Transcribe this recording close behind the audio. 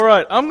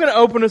right, I'm going to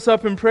open us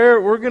up in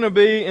prayer. We're going to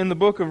be in the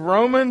book of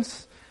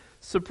Romans.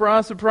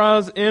 Surprise,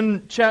 surprise,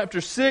 in chapter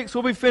 6.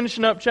 We'll be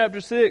finishing up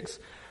chapter 6.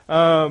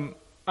 I'm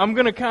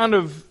going to kind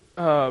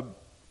of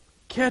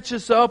catch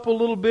us up a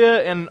little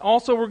bit, and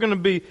also we're going to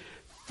be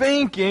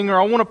thinking,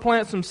 or I want to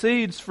plant some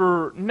seeds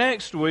for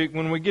next week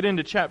when we get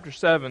into chapter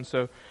 7.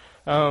 So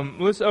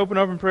let's open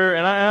up in prayer,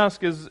 and I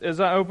ask as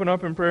I open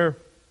up in prayer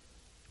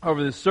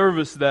over this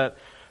service that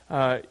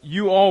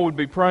you all would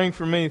be praying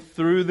for me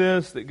through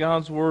this, that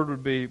God's Word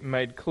would be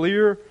made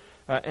clear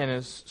and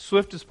as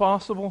swift as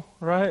possible,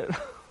 right?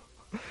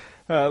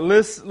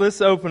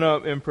 Let's open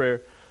up in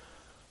prayer.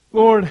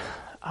 Lord,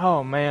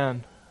 oh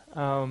man,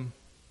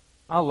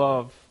 I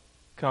love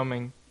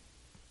coming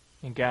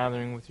and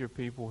gathering with your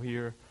people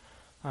here,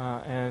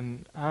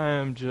 and I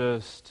am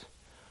just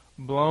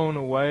blown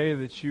away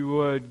that you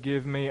would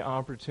give me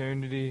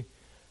opportunity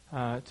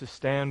to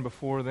stand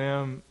before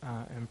them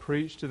and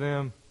preach to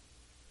them.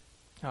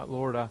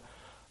 Lord,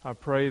 I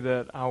pray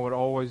that I would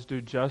always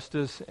do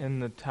justice in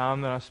the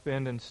time that I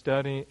spend in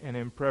study and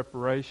in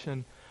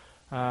preparation,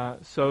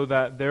 so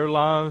that their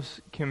lives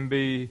can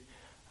be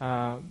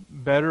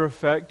better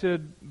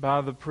affected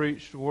by the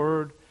preached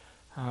word,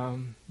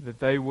 that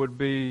they would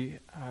be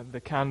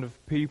the kind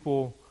of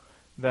people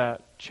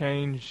that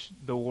change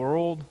the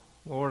world.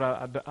 Lord,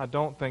 I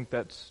don't think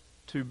that's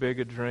too big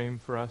a dream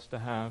for us to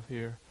have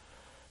here.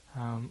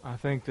 I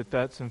think that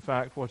that's in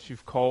fact what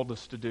you've called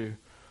us to do,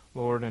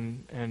 Lord,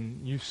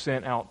 and you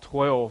sent out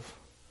 12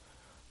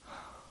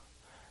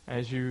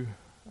 as you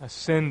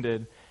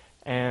ascended,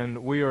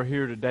 and we are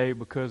here today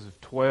because of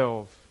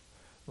 12,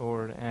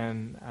 Lord.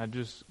 And I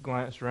just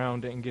glanced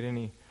around, didn't get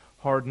any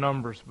hard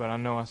numbers, but I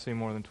know I see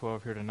more than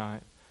 12 here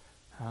tonight.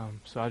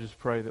 So I just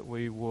pray that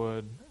we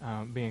would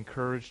be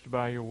encouraged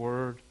by your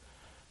word,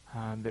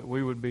 that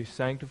we would be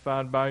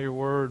sanctified by your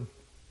word,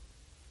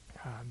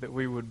 that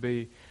we would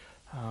be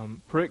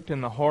pricked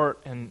in the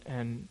heart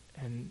and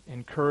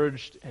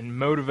encouraged and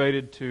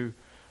motivated to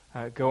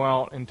go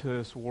out into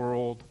this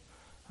world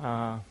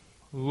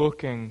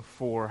looking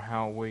for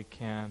how we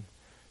can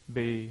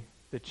be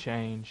the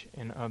change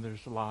in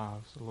others'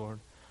 lives,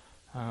 Lord.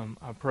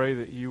 I pray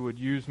that you would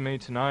use me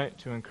tonight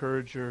to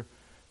encourage your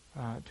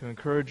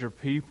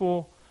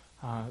people,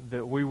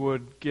 that we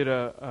would get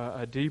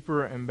a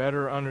deeper and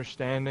better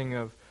understanding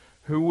of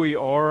who we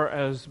are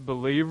as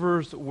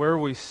believers, where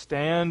we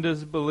stand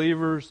as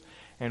believers,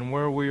 and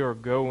where we are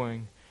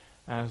going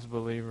as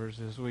believers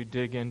as we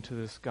dig into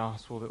this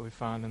gospel that we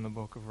find in the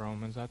book of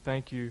Romans. I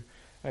thank you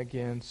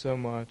again so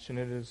much, and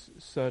it is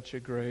such a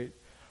great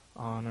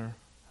honor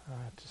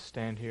to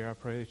stand here. I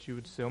pray that you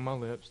would seal my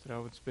lips, that I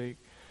would speak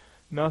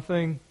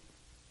nothing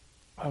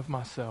of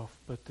myself,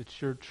 but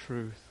that your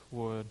truth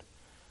would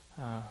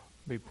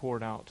be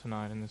poured out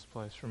tonight in this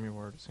place from your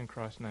word. It's in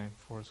Christ's name,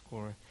 for his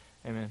glory.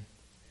 Amen.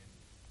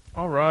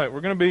 All right,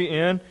 we're going to be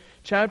in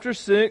chapter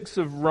 6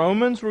 of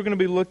Romans. We're going to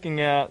be looking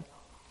at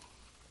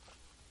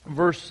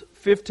verse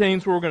 15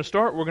 is where we're going to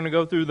start. We're going to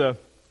go through the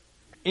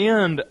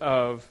end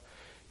of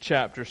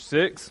chapter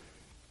 6.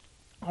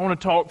 I want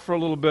to talk for a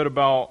little bit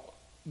about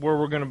where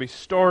we're going to be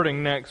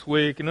starting next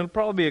week, and it'll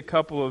probably be a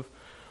couple of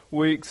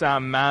weeks, I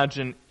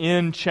imagine,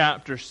 in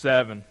chapter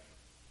 7.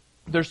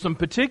 There's some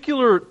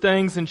particular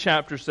things in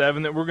chapter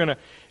 7 that we're going to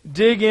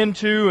dig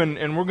into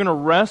and we're going to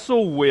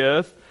wrestle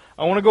with.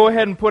 I want to go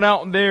ahead and put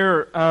out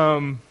there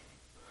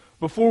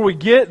before we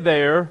get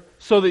there,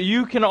 so that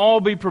you can all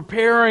be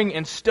preparing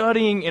and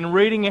studying and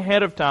reading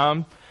ahead of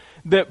time,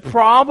 that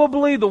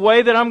probably the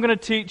way that I'm going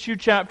to teach you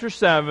chapter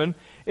 7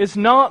 is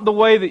not the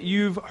way that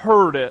you've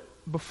heard it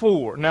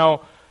before.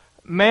 Now,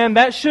 man,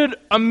 that should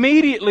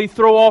immediately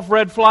throw off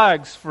red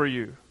flags for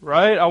you,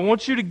 right? I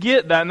want you to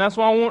get that, and that's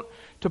why I want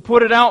to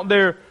put it out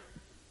there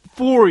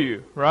for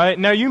you, right?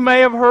 Now, you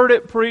may have heard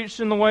it preached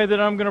in the way that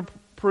I'm going to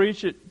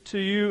preach it to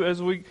you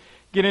as we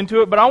get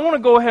into it, but I want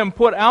to go ahead and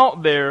put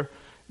out there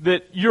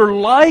that you're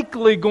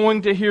likely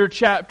going to hear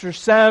chapter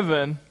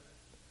 7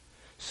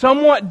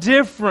 somewhat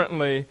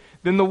differently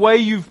than the way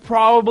you've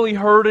probably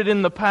heard it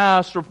in the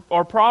past,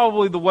 or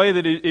probably the way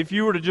that if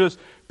you were to just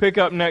pick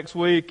up next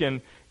week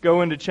and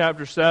go into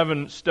chapter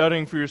 7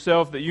 studying for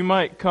yourself, that you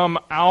might come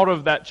out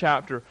of that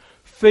chapter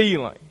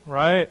feeling,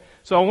 right?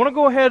 So I want to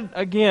go ahead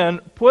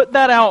again, put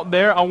that out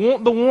there. I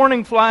want the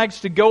warning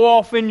flags to go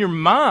off in your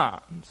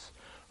minds,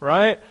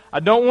 right?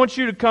 I don't want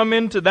you to come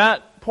into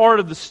that part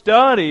of the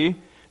study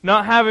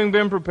not having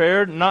been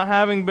prepared, not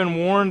having been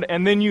warned,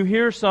 and then you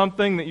hear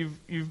something that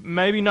you've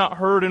maybe not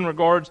heard in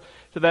regards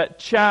to that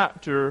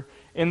chapter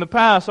in the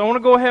past. So I want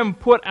to go ahead and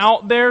put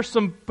out there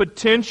some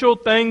potential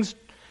things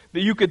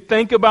that you could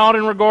think about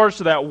in regards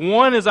to that.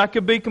 One is I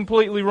could be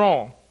completely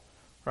wrong,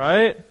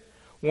 right?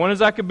 One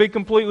is I could be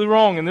completely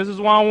wrong, and this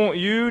is why I want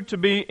you to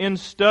be in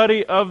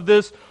study of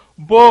this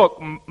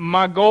book.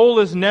 My goal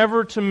is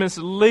never to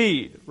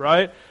mislead,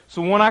 right?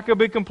 So one, I could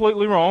be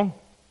completely wrong.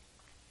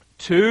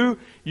 Two,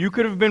 you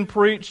could have been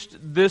preached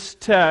this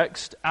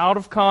text out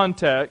of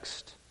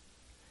context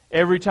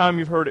every time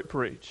you've heard it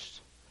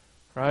preached,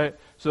 right?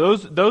 So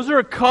those are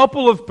a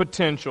couple of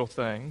potential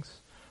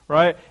things,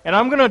 right? And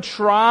I'm going to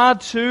try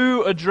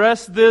to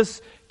address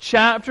this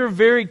chapter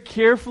very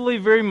carefully,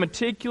 very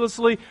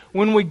meticulously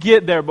when we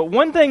get there. But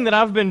one thing that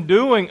I've been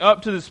doing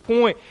up to this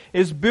point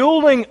is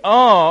building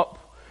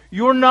up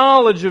your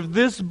knowledge of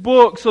this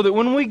book so that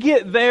when we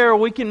get there,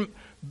 we can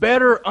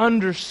better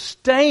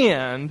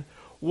understand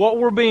what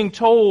we're being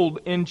told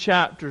in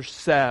chapter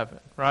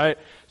 7, right?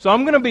 So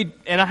I'm going to be,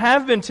 and I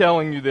have been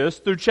telling you this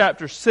through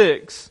chapter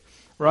 6,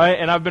 right?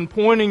 And I've been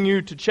pointing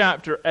you to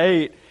chapter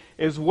 8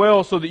 as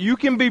well so that you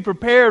can be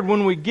prepared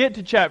when we get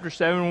to chapter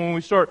 7, when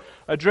we start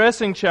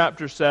addressing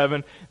chapter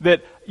 7,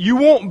 that you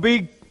won't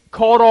be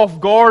caught off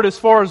guard as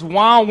far as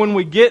why when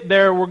we get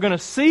there we're going to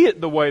see it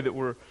the way that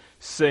we're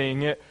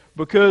seeing it.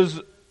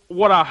 Because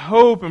what I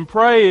hope and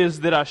pray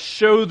is that I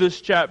show this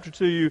chapter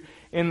to you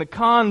in the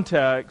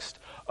context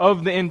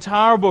of the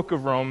entire book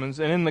of Romans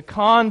and in the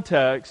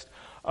context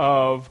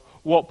of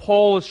what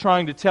Paul is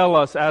trying to tell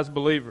us as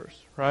believers,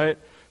 right?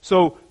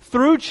 So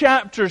through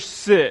chapter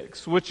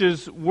 6, which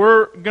is,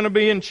 we're going to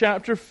be in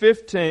chapter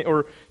 15,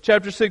 or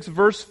chapter 6,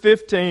 verse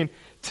 15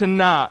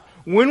 tonight.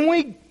 When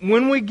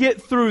we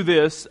get through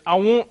this, I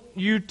want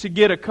you to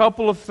get a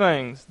couple of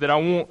things that I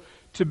want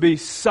to be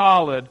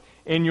solid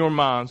in your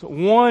minds.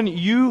 One,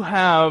 you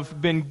have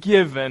been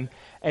given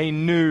a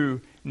new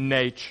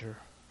nature,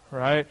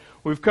 right?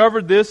 We've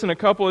covered this in a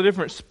couple of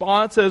different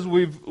spots as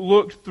we've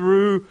looked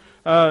through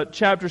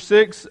chapter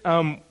 6.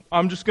 I'm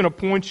just going to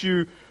point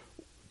you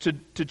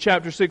to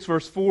chapter 6,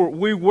 verse 4.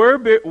 We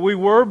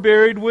were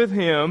buried with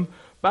Him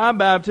by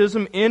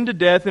baptism into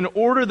death, in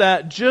order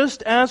that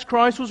just as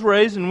Christ was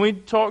raised, and we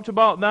talked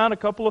about that a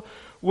couple of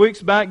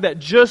weeks back, that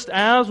just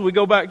as, we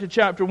go back to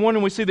chapter 1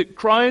 and we see that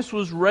Christ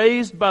was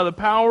raised by the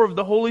power of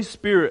the Holy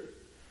Spirit,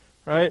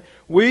 right?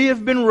 We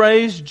have been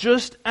raised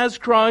just as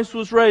Christ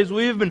was raised.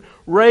 We have been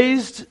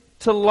raised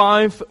to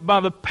life by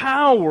the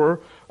power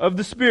of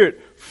the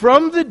Spirit.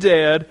 From the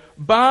dead,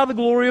 by the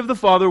glory of the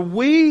Father,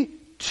 we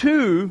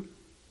too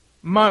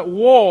might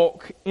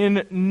walk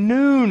in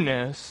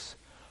newness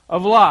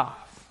of life,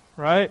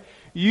 right?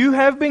 You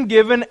have been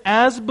given,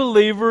 as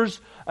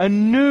believers, a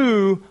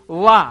new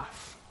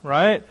life,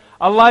 right?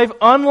 A life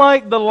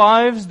unlike the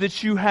lives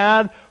that you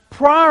had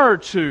prior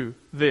to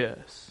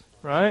this,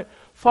 right?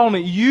 Follow me.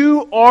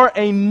 You are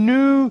a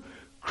new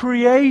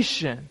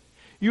creation.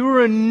 You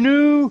are a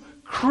new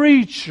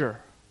creature,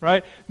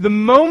 right? The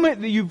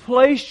moment that you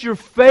placed your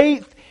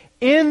faith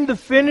in the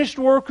finished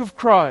work of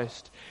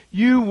Christ,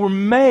 you were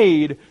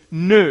made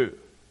new,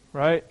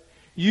 right?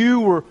 You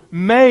were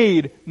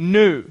made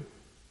new.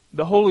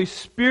 The Holy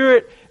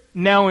Spirit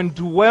now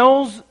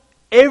indwells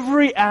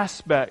every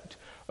aspect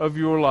of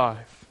your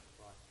life.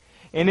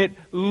 And it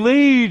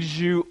leads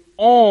you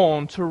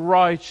on to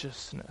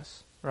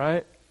righteousness,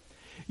 right?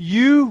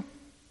 You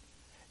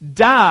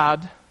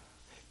died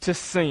to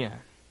sin.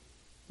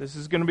 This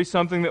is going to be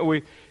something that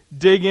we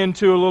dig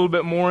into a little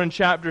bit more in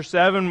chapter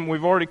 7.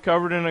 We've already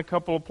covered it in a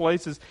couple of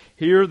places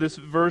here. This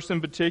verse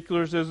in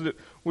particular says that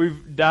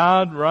we've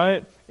died,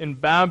 right, in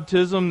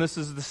baptism. This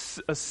is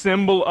a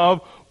symbol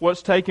of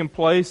what's taking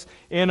place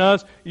in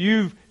us.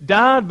 You've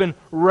died, been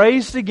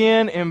raised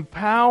again in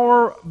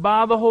power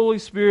by the Holy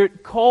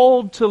Spirit,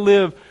 called to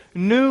live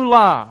new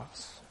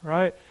lives,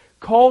 right?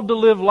 Called to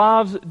live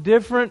lives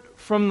different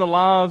from the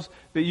lives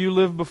that you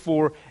lived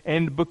before.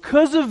 And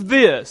because of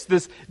this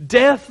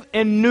death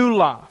and new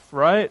life,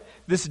 right?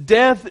 This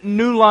death,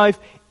 new life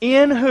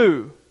in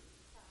who?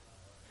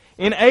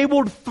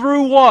 Enabled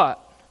through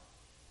what?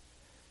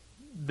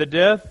 The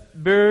death,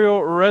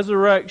 burial,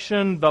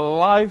 resurrection, the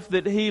life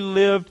that He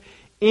lived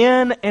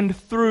in and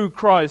through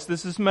Christ.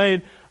 This is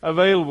made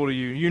available to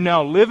you. You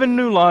now live a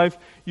new life.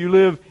 You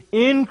live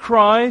in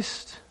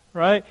Christ,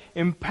 right?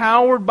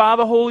 Empowered by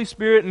the Holy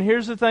Spirit. And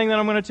here's the thing that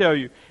I'm going to tell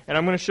you. And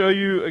I'm going to show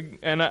you,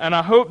 and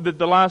I hope that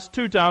the last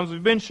 2 times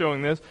we've been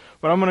showing this,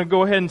 but I'm going to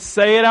go ahead and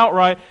say it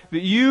outright, that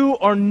you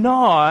are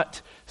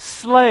not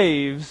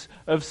slaves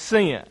of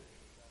sin.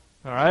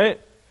 All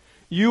right?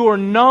 You are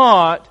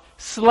not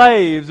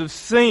slaves of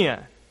sin.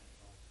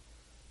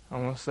 I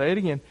want to say it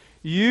again.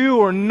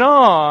 You are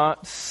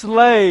not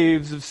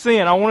slaves of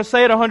sin. I want to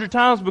say it 100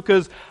 times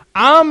because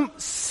I'm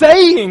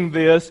saying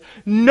this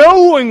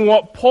knowing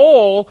what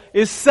Paul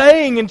is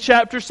saying in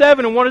chapter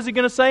 7. And what is he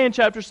going to say in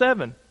chapter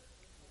 7?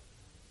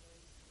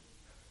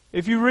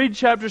 If you read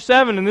chapter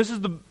 7, and this is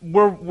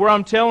where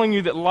I'm telling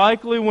you that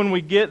likely when we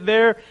get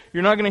there,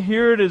 you're not going to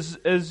hear it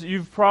as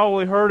you've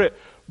probably heard it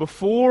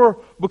before.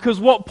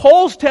 Because what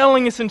Paul's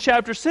telling us in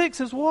chapter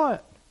 6 is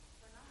what?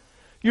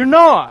 You're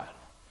not.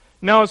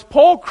 Now, is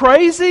Paul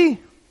crazy?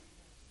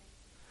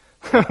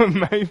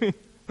 Maybe.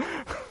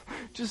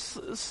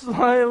 Just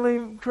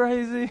slightly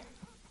crazy.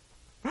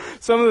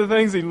 Some of the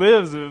things he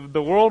lives,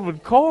 the world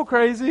would call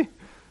crazy.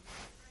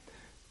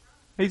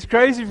 He's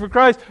crazy for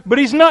Christ. But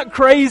he's not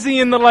crazy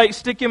in the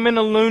stick him in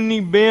a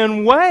loony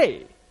bin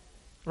way.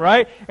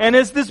 Right? And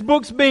as this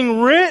book's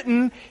being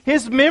written,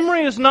 his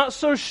memory is not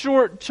so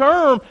short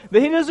term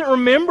that he doesn't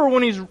remember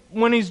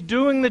when he's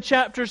doing the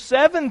chapter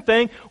 7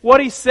 thing what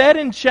he said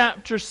in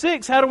chapter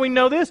 6. How do we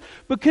know this?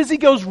 Because he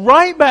goes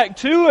right back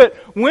to it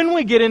when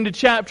we get into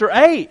chapter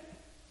 8.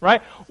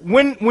 Right?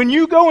 When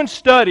you go and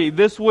study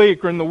this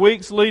week or in the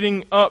weeks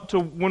leading up to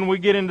when we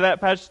get into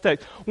that passage of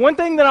text, one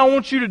thing that I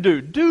want you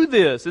to do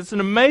this. It's an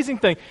amazing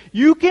thing.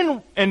 You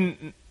can,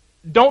 and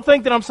don't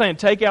think that I'm saying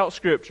take out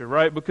Scripture,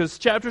 right? Because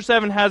chapter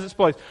 7 has its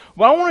place.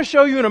 But I want to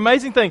show you an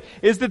amazing thing,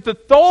 is that the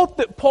thought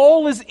that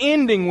Paul is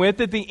ending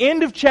with at the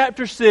end of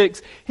chapter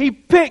 6, he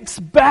picks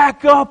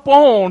back up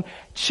on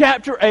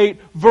chapter 8,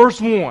 verse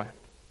 1,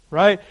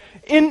 right?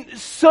 In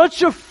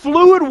such a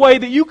fluid way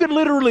that you could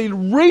literally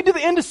read to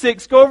the end of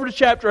 6, go over to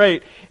chapter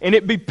 8, and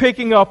it be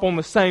picking up on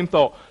the same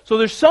thought. So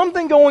there's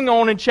something going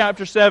on in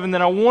chapter 7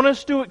 that I want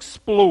us to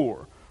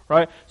explore,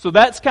 right? So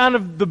that's kind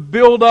of the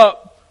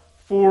build-up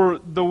for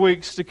the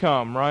weeks to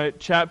come, right?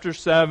 Chapter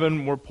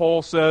 7, where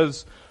Paul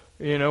says,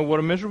 what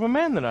a miserable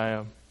man that I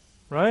am,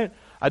 right?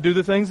 I do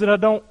the things that I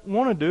don't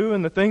want to do,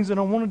 and the things that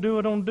I want to do,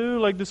 I don't do.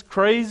 Like this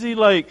crazy,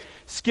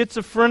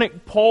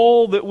 schizophrenic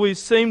Paul that we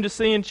seem to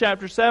see in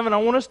chapter 7. I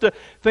want us to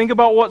think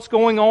about what's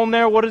going on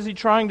there. What is he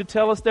trying to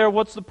tell us there?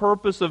 What's the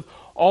purpose of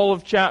all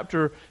of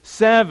chapter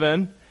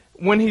 7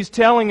 when he's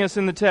telling us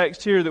in the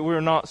text here that we're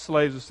not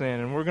slaves of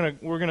sin? And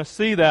we're gonna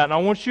see that. And I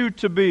want you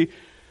to be,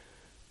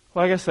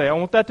 like I say, I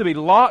want that to be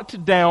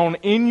locked down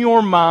in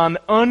your mind,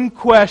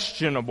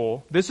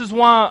 unquestionable. This is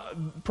why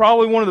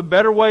probably one of the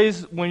better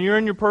ways when you're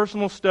in your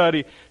personal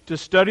study to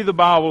study the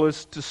Bible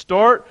is to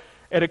start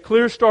at a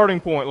clear starting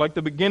point, like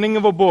the beginning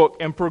of a book,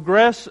 and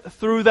progress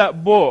through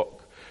that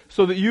book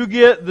so that you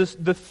get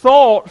the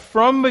thought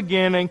from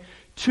beginning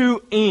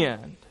to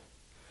end.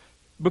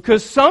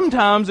 Because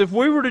sometimes if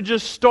we were to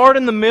just start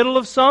in the middle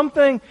of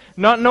something,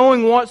 not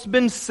knowing what's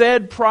been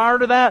said prior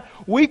to that,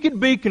 we could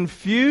be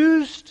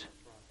confused.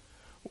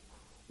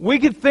 We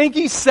could think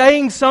he's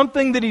saying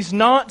something that he's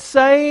not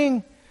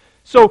saying.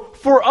 So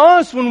for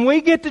us, when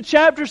we get to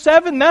chapter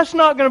 7, that's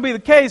not going to be the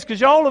case, because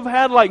y'all have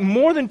had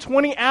more than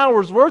 20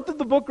 hours worth of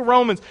the book of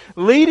Romans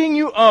leading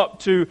you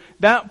up to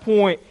that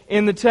point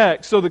in the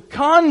text. So the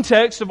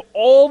context of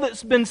all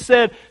that's been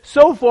said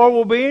so far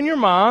will be in your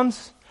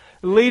minds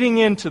leading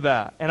into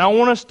that. And I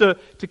want us to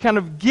kind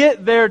of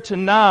get there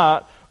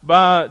tonight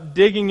by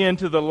digging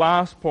into the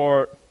last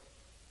part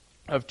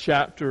of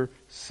chapter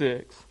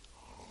 6.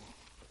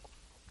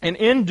 And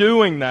in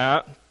doing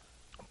that,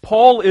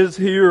 Paul is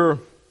here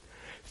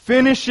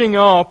finishing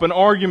up an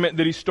argument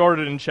that he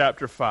started in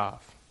chapter 5.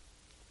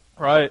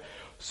 Right?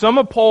 Some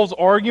of Paul's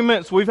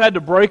arguments we've had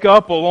to break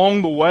up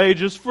along the way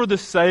just for the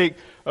sake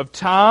of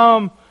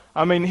time.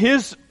 I mean,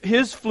 his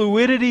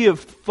fluidity of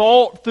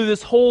thought through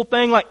this whole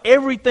thing,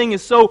 everything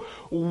is so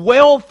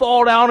well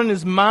thought out in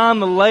his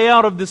mind, the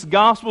layout of this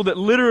gospel, that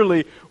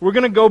literally we're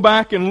going to go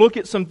back and look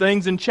at some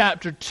things in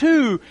chapter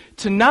 2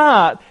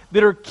 tonight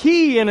that are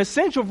key and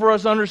essential for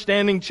us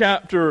understanding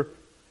chapter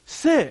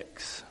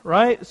 6,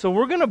 right? So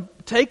we're going to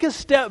take a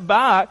step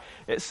back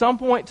at some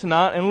point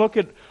tonight and look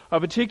at a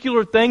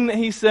particular thing that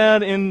he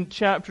said in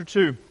chapter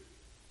 2.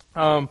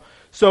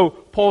 So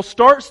Paul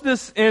starts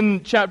this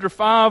in chapter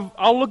 5.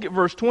 I'll look at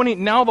verse 20.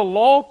 Now the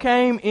law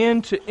came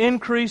in to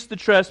increase the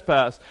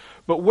trespass.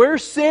 But where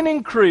sin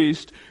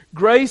increased,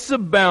 grace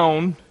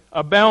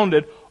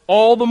abounded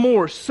all the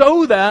more.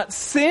 So that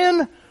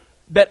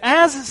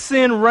as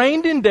sin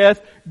reigned in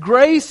death,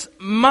 grace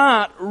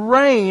might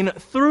reign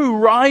through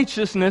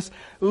righteousness,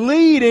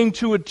 leading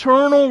to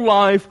eternal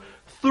life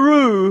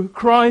through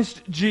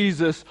Christ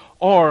Jesus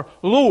our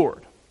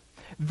Lord.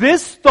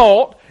 This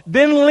thought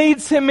then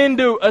leads him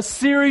into a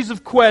series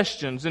of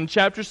questions. In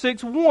chapter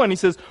 6:1, he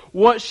says,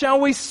 what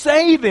shall we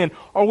say then?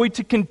 Are we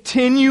to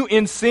continue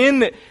in sin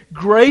that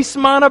grace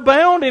might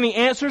abound? And he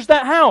answers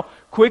that how?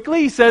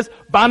 Quickly, he says,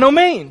 by no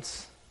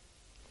means.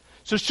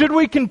 So should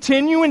we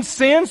continue in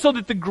sin so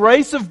that the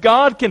grace of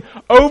God can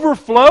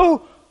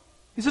overflow?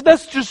 He said,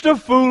 that's just a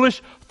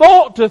foolish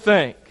thought to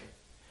think.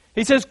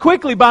 He says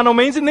quickly, by no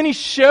means, and then he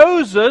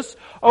shows us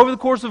over the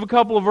course of a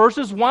couple of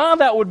verses why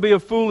that would be a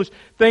foolish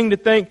thing to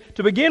think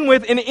to begin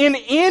with. And in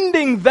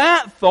ending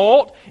that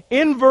thought,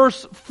 in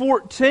verse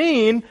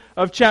 14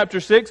 of chapter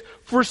 6,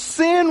 for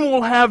sin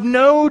will have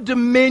no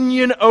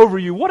dominion over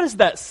you. What does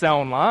that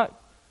sound like?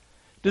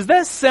 Does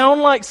that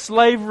sound like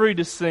slavery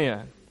to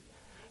sin?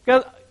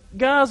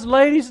 Guys,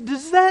 ladies,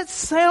 does that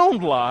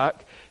sound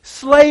like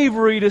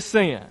slavery to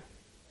sin?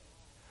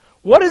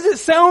 What does it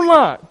sound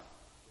like?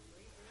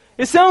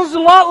 It sounds a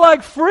lot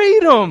like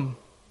freedom.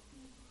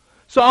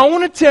 So I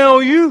want to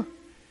tell you,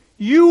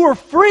 you are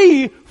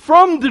free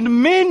from the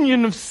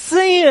dominion of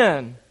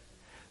sin.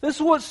 This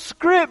is what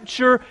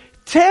Scripture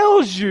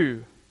tells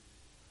you.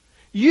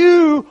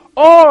 You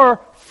are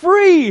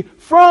free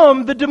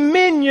from the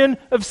dominion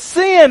of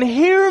sin.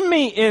 Hear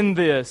me in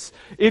this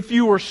if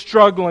you are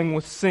struggling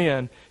with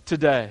sin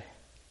today.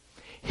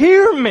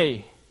 Hear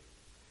me.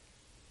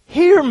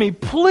 Hear me,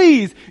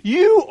 please.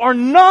 You are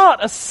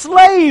not a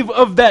slave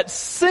of that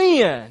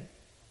sin.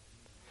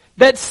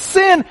 That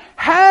sin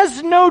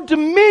has no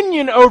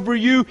dominion over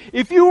you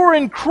if you are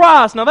in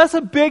Christ. Now that's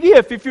a big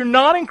if. If you're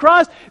not in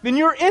Christ, then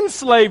you're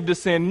enslaved to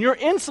sin. And you're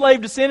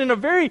enslaved to sin in a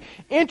very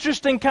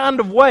interesting kind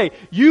of way.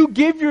 You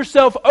give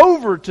yourself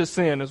over to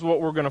sin is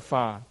what we're going to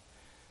find.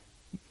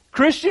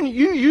 Christian,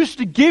 you used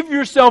to give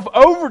yourself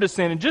over to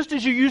sin. And just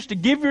as you used to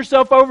give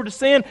yourself over to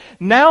sin,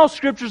 now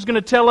Scripture is going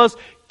to tell us,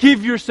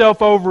 give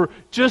yourself over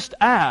just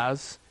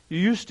as you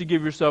used to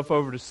give yourself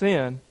over to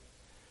sin,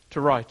 to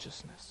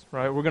righteousness.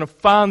 Right? We're going to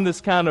find this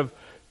kind of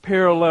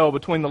parallel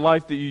between the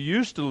life that you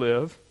used to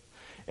live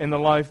and the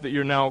life that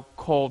you're now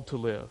called to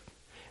live.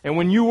 And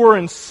when you were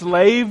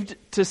enslaved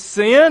to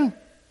sin,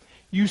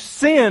 you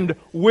sinned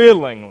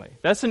willingly.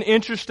 That's an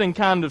interesting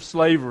kind of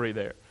slavery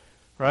there.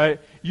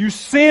 Right? You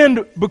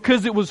sinned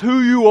because it was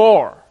who you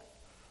are.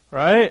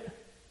 Right?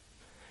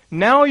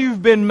 Now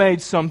you've been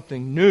made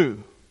something new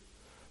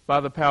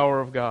by the power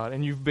of God.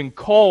 And you've been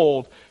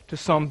called to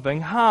something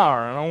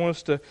higher. And I want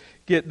us to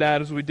get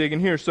that as we dig in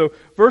here. So,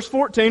 verse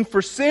 14,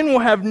 for sin will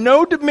have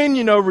no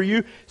dominion over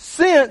you,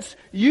 since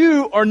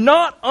you are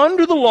not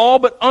under the law,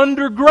 but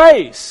under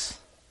grace.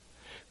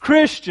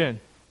 Christian,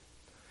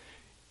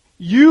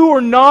 you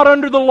are not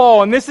under the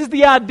law. And this is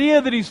the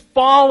idea that he's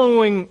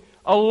following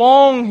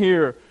along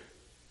here.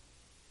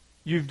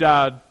 You've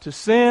died to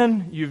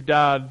sin. You've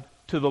died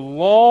to the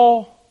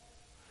law.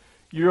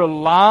 You're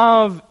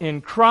alive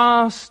in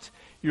Christ.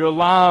 You're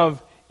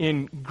alive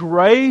in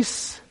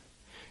grace.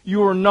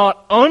 You are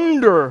not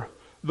under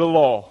the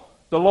law.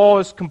 The law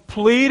is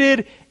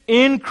completed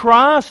in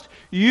Christ.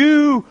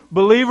 You,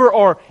 believer,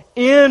 are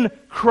in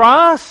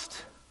Christ.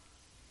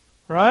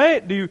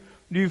 Right? Do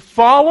you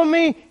follow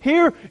me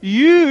here?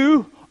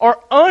 You are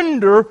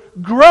under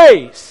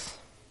grace.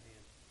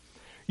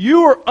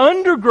 You are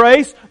under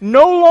grace,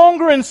 no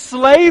longer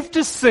enslaved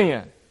to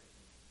sin.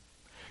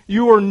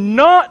 You are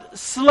not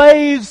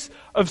slaves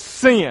of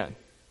sin.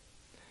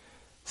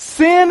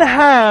 Sin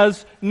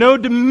has no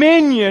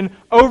dominion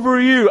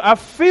over you. I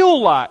feel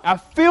like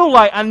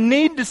I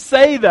need to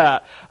say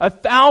that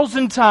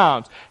 1,000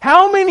 times.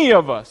 How many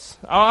of us,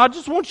 I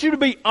just want you to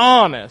be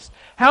honest,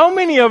 how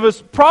many of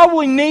us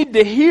probably need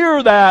to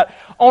hear that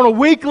on a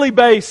weekly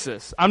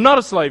basis? I'm not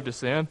a slave to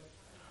sin.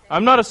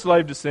 I'm not a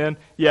slave to sin.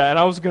 Yeah, and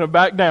I was going to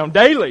back down.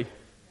 Daily.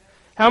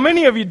 How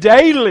many of you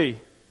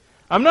daily?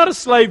 I'm not a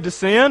slave to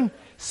sin.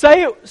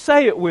 Say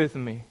it with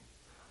me.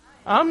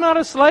 I'm not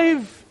a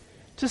slave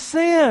to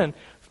sin.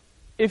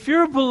 If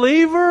you're a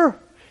believer,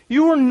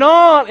 you are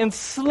not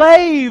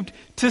enslaved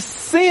to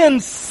sin.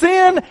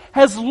 Sin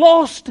has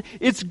lost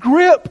its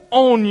grip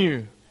on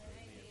you.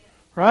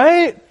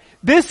 Right?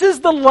 This is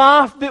the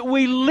life that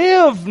we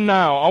live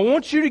now. I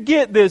want you to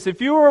get this.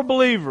 If you are a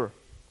believer,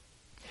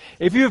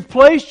 if you have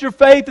placed your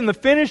faith in the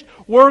finished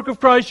work of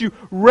Christ, you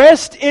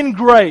rest in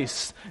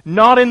grace,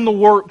 not in the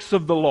works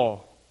of the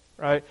law.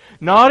 Right?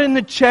 Not in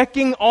the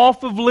checking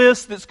off of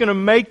lists that's going to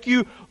make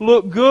you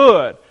look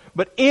good.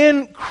 But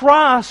in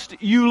Christ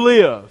you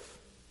live.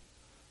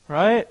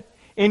 Right?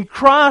 In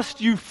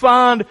Christ you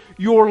find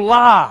your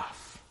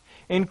life.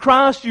 In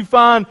Christ you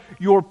find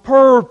your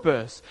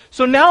purpose.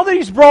 So now that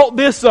he's brought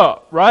this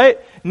up, right?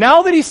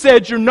 Now that he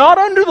said you're not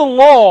under the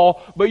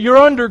law, but you're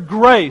under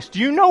grace. Do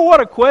you know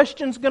what a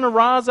question's going to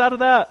rise out of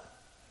that?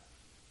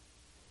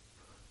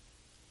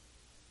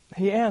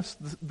 He asked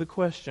the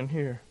question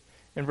here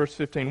in verse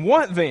 15.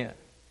 What then?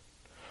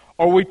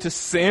 Are we to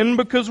sin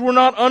because we're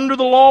not under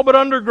the law but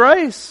under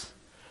grace?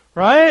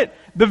 Right?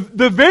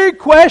 The very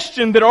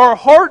question that our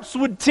hearts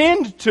would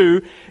tend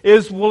to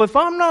is, well, if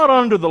I'm not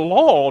under the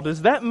law,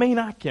 does that mean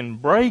I can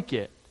break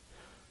it?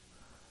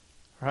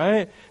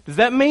 Right? Does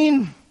that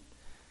mean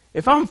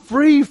if I'm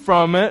free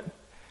from it,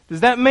 does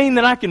that mean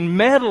that I can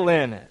meddle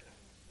in it?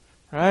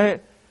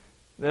 Right?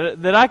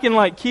 That I can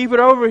like keep it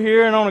over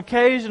here and on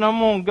occasion I'm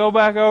going to go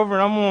back over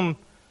and I'm going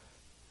to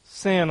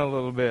sin a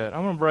little bit.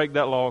 I'm going to break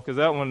that law because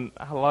that one,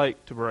 I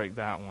like to break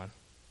that one.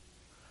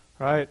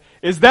 Right?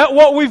 Is that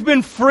what we've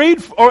been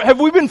freed, or have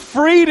we been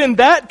freed in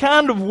that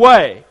kind of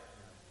way?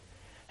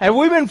 Have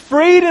we been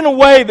freed in a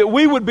way that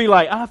we would be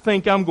like, I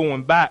think I'm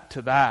going back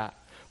to that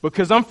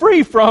because I'm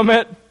free from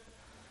it.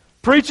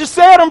 Preacher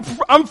said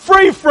I'm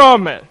free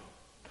from it.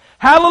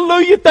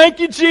 Hallelujah, thank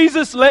you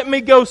Jesus, let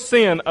me go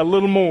sin a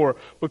little more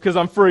because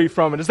I'm free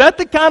from it. Is that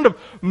the kind of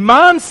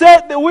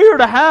mindset that we are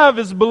to have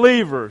as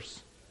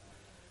believers?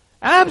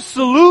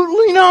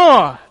 Absolutely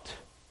not.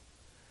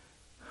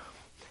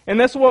 And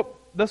that's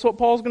what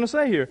Paul's going to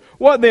say here.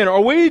 What then?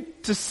 Are we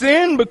to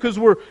sin because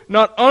we're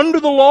not under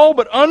the law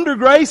but under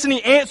grace? And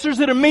he answers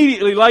it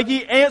immediately like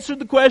he answered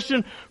the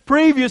question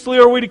previously.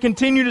 Are we to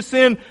continue to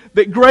sin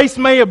that grace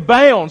may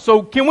abound?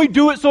 So can we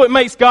do it so it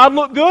makes God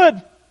look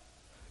good?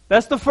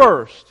 That's the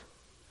first.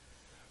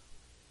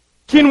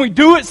 Can we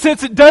do it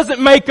since it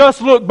doesn't make us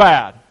look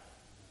bad?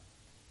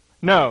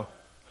 No.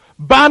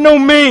 By no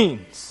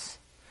means,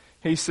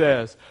 he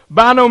says.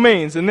 By no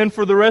means. And then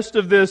for the rest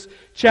of this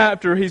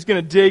chapter, he's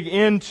going to dig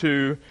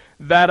into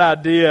that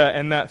idea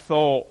and that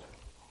thought.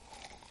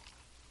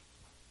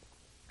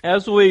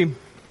 As we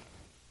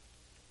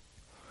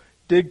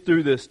dig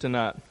through this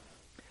tonight,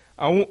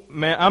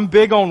 I'm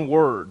big on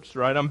words,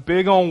 right? I'm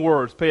big on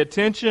words. Pay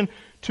attention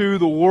to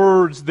the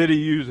words that he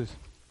uses.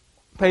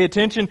 Pay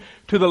attention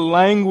to the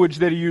language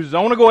that he uses.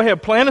 I want to go ahead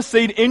and plant a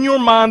seed in your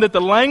mind that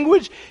the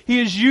language he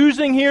is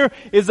using here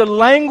is a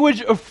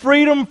language of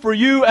freedom for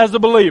you as a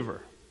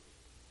believer.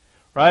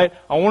 Right?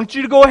 I want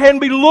you to go ahead and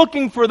be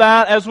looking for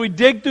that as we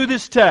dig through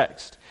this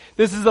text.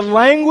 This is a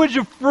language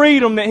of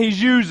freedom that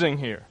he's using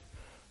here.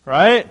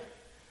 Right?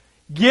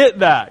 Get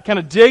that. Kind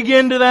of dig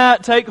into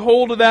that. Take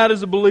hold of that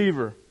as a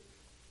believer.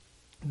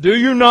 Do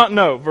you not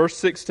know? Verse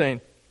 16.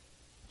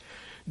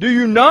 Do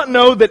you not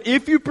know that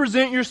if you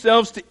present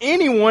yourselves to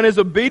anyone as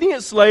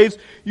obedient slaves,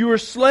 you are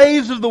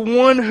slaves of the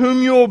one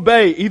whom you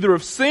obey, either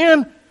of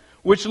sin,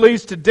 which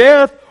leads to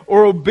death,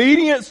 or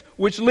obedience,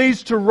 which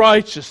leads to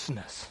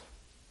righteousness?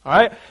 All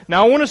right.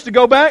 Now I want us to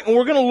go back and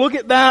we're going to look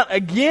at that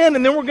again,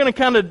 and then we're going to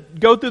kind of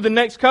go through the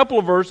next couple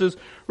of verses,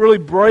 really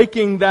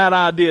breaking that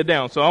idea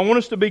down. So I want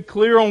us to be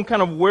clear on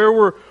kind of where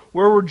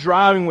we're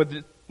driving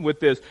with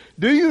this.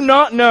 Do you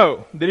not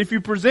know that if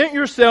you present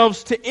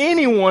yourselves to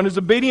anyone as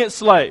obedient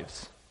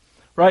slaves,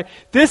 right?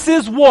 This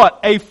is what?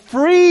 A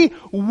free,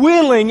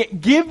 willing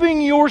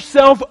giving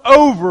yourself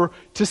over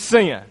to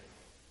sin.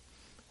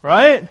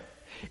 Right?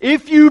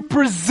 If you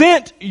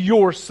present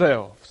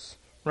yourselves,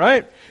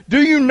 right?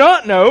 Do you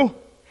not know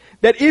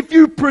that if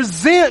you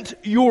present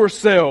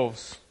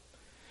yourselves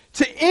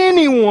to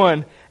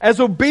anyone as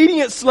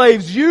obedient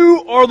slaves,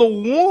 you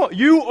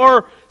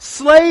are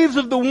slaves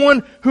of the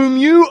one whom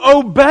you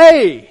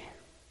obey?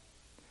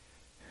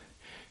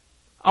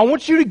 I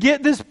want you to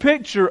get this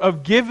picture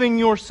of giving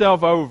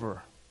yourself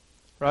over,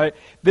 right?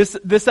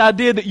 This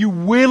idea that you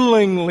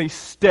willingly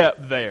step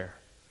there,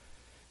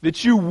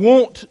 that you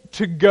want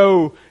to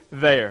go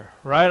there,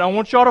 right? I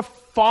want y'all to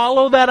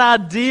follow that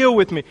idea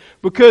with me,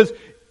 because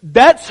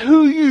that's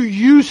who you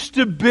used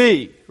to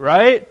be,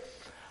 right?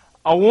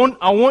 I want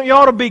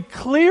y'all to be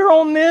clear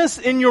on this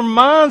in your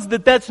minds,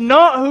 that that's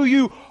not who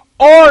you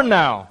are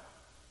now,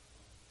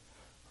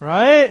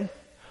 right?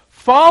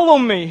 Follow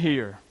me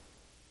here.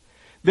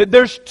 That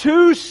there's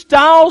two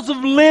styles of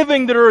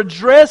living that are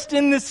addressed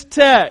in this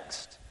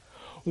text.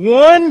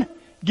 One,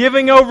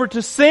 giving over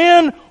to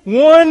sin.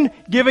 One,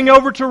 giving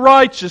over to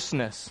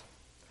righteousness.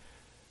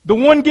 The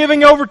one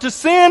giving over to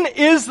sin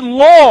is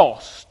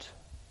lost.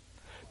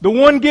 The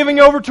one giving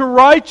over to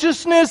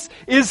righteousness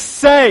is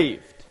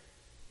saved.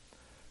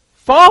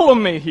 Follow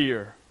me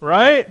here,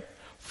 right?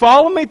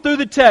 Follow me through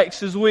the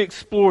text as we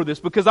explore this,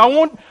 because I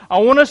want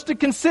us to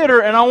consider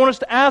and I want us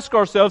to ask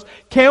ourselves,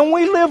 can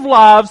we live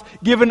lives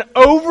given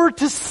over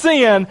to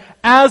sin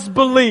as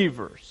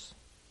believers?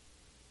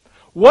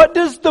 What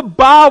does the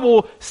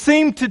Bible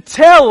seem to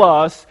tell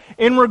us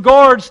in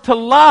regards to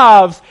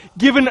lives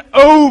given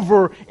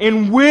over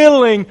in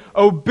willing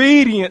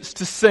obedience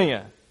to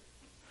sin?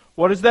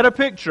 What is that a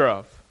picture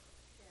of?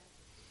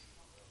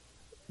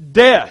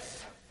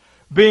 Death,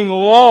 being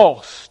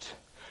lost,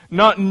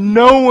 not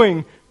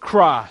knowing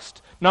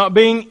Christ, not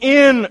being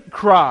in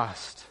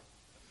Christ.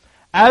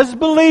 As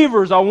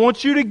believers, I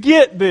want you to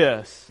get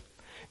this,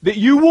 that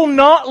you will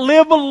not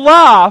live a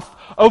life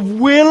of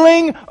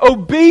willing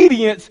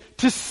obedience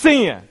to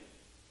sin.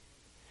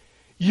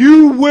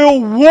 You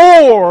will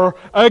war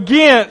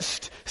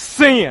against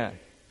sin.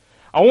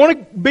 I want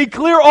to be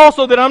clear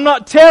also that I'm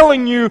not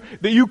telling you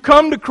that you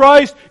come to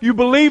Christ, you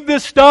believe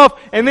this stuff,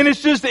 and then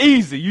it's just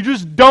easy. You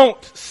just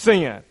don't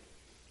sin.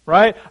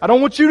 Right? I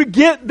don't want you to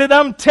get that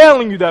I'm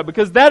telling you that,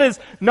 because that is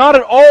not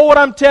at all what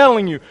I'm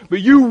telling you.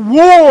 But you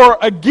war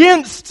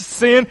against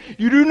sin.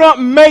 You do not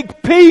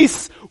make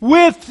peace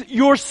with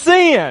your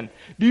sin.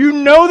 Do you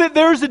know that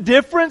there's a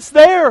difference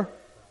there?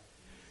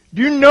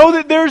 Do you know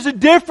that there's a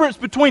difference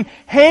between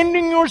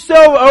handing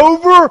yourself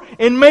over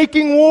and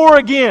making war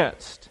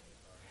against?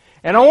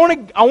 And I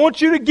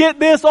want you to get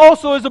this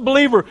also as a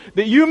believer,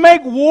 that you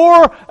make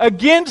war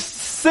against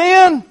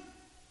sin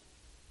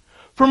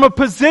from a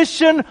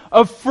position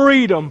of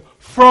freedom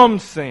from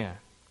sin,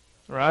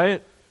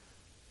 right?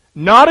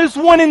 Not as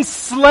one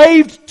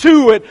enslaved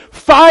to it,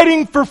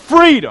 fighting for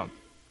freedom,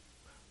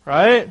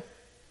 right?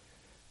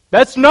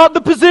 That's not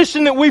the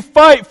position that we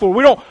fight for.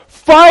 We don't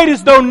fight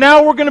as though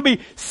now we're going to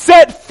be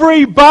set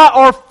free by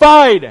our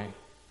fighting.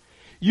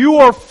 You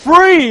are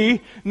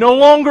free, no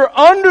longer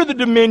under the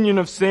dominion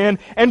of sin,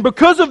 and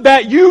because of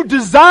that you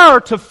desire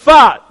to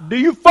fight. Do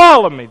you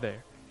follow me there?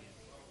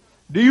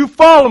 Do you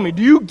follow me?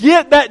 Do you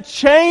get that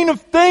chain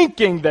of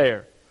thinking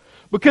there?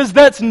 Because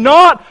that's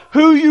not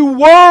who you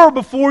were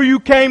before you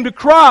came to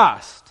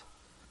Christ.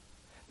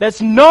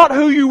 That's not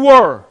who you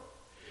were.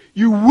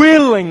 You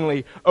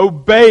willingly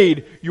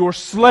obeyed your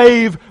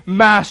slave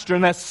master,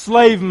 and that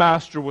slave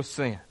master was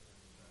sin.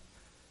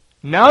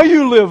 Now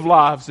you live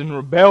lives in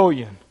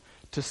rebellion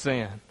to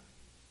sin,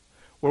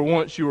 where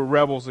once you were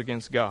rebels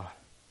against God.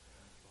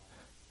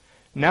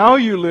 Now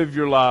you live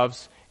your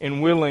lives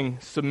in willing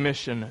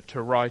submission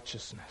to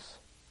righteousness,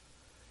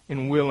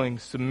 in willing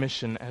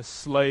submission as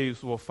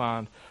slaves will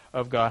find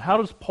of God. How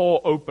does Paul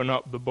open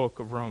up the book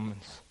of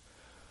Romans?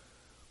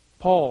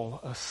 Paul,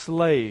 a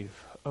slave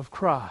of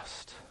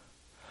Christ,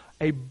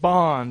 a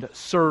bond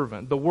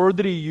servant. The word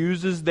that he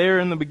uses there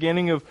in the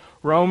beginning of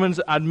Romans,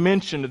 I'd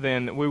mentioned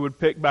then that we would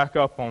pick back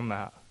up on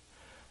that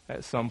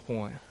at some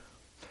point.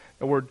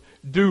 The word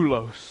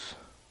doulos,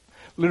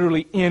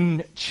 literally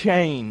in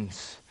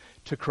chains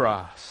to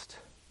Christ.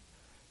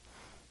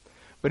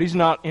 But he's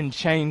not in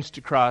chains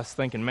to Christ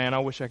thinking, man, I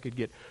wish I could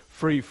get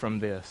free from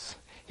this.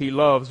 He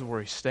loves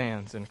where he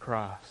stands in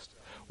Christ.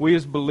 We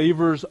as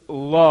believers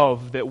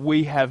love that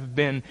we have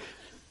been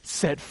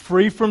set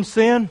free from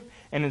sin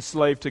and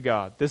enslaved to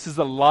God. This is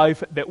a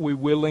life that we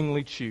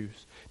willingly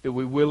choose, that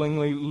we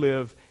willingly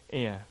live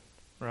in.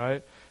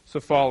 Right? So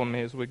follow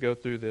me as we go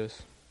through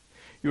this.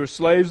 You are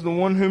slaves to the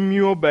one whom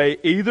you obey,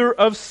 either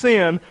of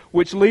sin,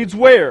 which leads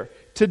where?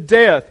 To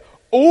death.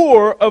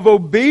 Or of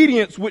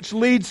obedience, which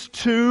leads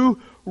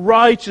to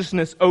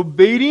righteousness.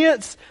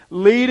 Obedience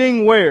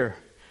leading where?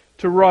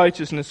 To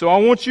righteousness. So I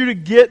want you to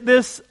get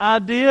this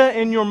idea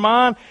in your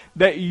mind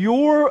that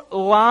your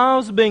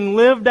lives being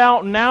lived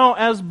out now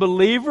as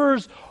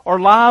believers are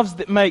lives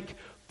that make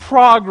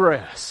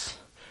progress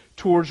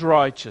towards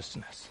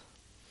righteousness.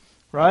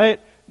 Right?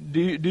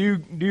 Do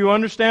you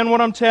understand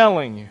what I'm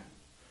telling you?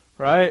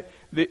 Right?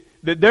 That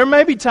there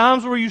may be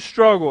times where you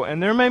struggle,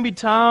 and there may be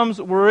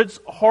times where it's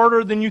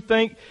harder than you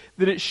think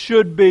that it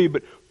should be,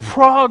 but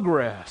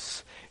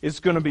progress is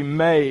going to be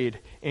made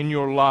in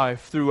your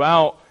life,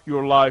 throughout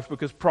your life,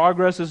 because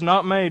progress is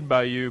not made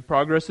by you.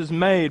 Progress is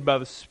made by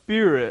the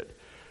Spirit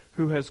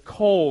who has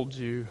called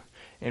you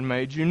and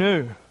made you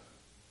new.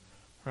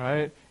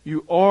 Right?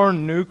 You are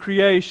new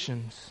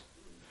creations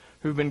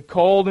who've been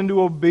called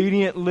into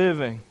obedient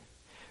living.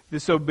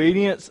 This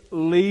obedience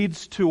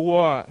leads to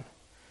what?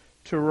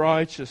 To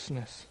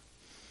righteousness.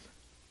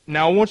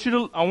 Now I want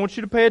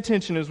you to pay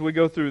attention as we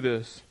go through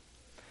this.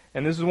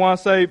 And this is why I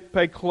say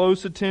pay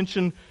close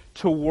attention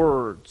to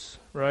words.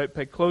 Right?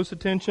 Pay close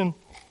attention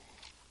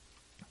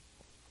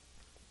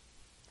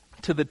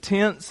to the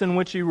tense in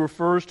which he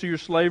refers to your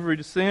slavery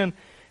to sin,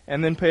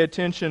 and then pay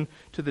attention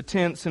to the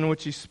tense in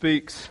which he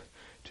speaks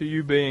to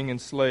you being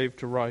enslaved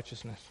to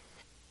righteousness.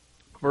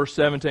 Verse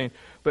 17.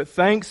 But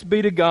thanks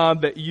be to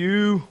God that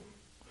you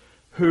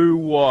who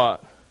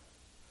what?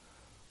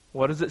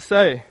 What does it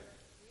say?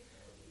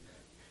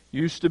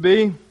 Used to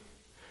be,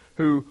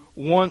 who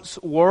once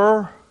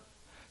were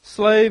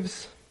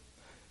slaves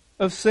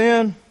of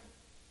sin.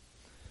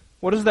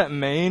 What does that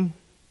mean?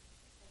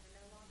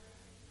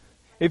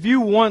 If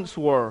you once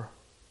were,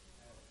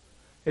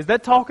 is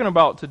that talking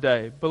about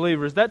today?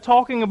 Believer, is that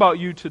talking about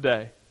you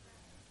today?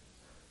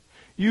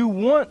 You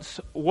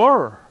once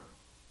were.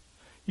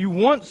 You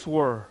once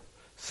were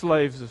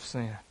slaves of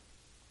sin.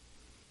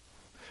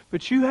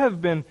 But you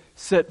have been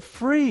set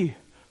free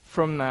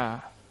from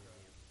that.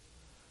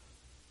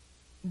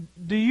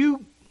 Do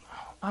you?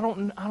 I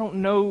don't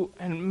know.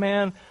 And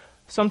man,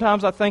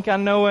 sometimes I think I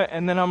know it,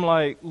 and then I'm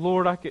like,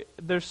 Lord,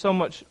 there's so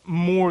much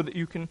more that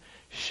you can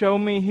show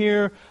me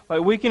here.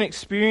 Like, we can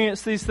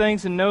experience these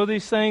things and know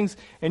these things,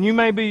 and you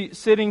may be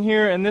sitting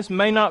here, and this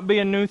may not be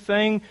a new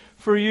thing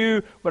for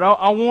you, but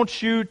I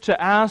want you to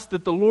ask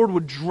that the Lord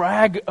would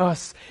drag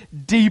us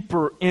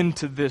deeper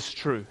into this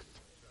truth.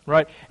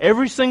 Right?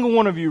 Every single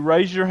one of you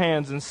raised your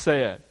hands and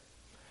said,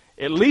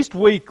 at least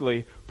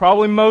weekly,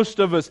 probably most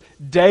of us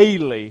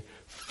daily,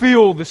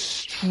 feel the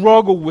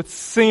struggle with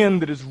sin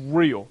that is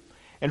real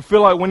and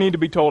feel like we need to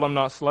be told, I'm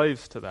not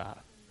slaves to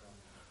that.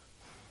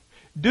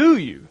 Do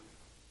you?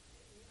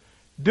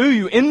 Do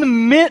you? In the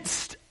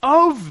midst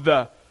of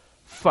the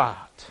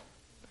fight,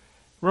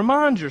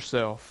 remind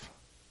yourself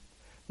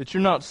that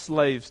you're not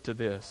slaves to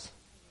this.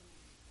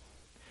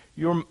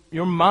 Your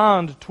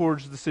mind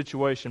towards the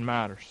situation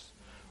matters.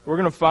 We're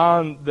going to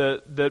find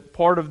that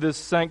part of this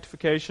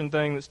sanctification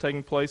thing that's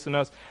taking place in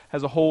us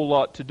has a whole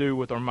lot to do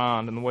with our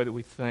mind and the way that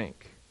we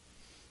think.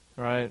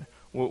 Right?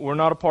 We're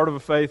not a part of a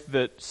faith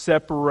that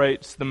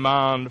separates the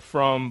mind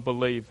from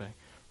believing.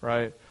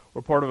 Right?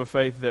 We're part of a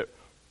faith that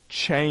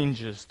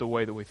changes the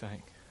way that we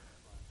think.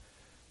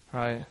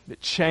 Right?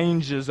 That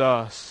changes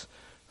us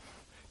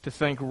to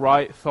think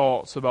right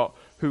thoughts about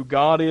who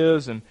God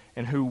is and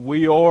who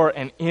we are.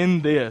 And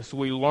in this,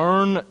 we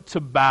learn to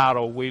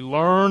battle. We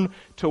learn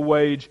to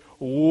wage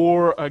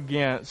war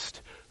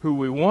against who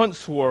we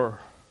once were,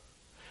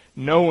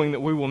 knowing that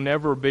we will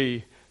never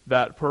be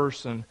that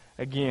person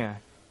again.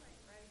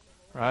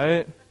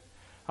 Right?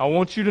 I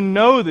want you to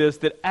know this,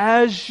 that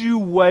as you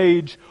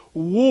wage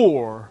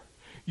war,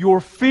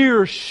 your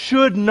fear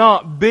should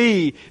not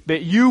be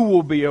that you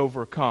will be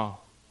overcome.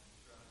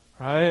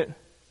 Right?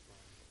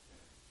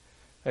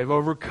 They've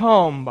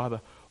overcome by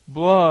the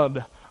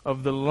blood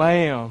of the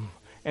Lamb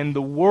and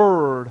the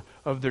word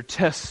of their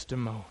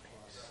testimonies.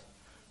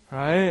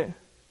 Right?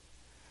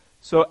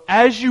 So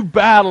as you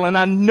battle, and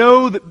I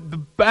know that the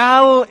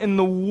battle and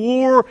the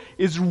war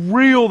is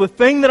real, the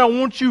thing that I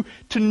want you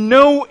to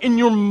know in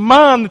your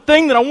mind, the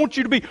thing that I want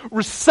you to be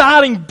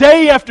reciting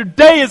day after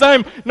day is I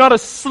am not a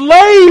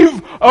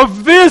slave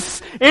of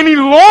this any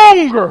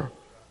longer.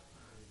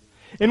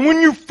 And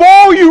when you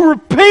fall, you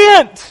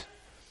repent.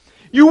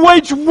 You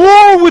wage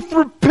war with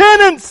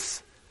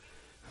repentance.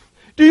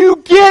 Do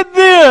you get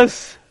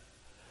this?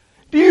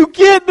 Do you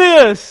get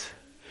this?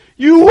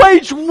 You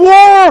wage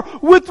war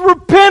with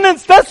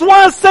repentance. That's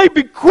why I say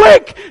be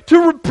quick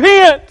to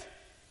repent.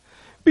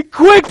 Be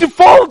quick to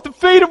fall at the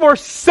feet of our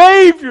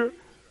Savior.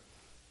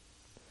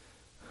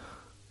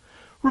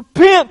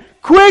 Repent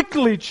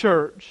quickly,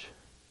 church.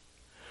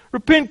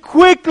 Repent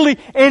quickly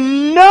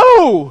and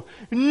know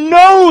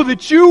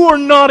that you are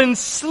not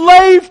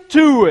enslaved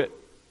to it.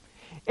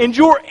 And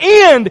your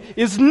end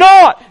is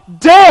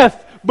not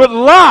death, but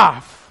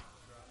life.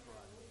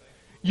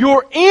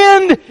 Your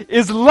end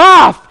is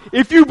life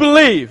if you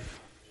believe.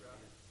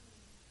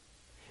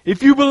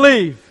 If you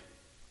believe.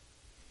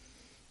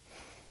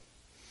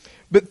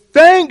 But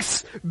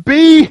thanks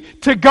be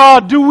to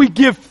God. Do we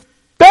give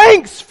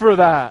thanks for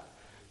that?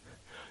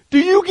 Do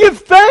you give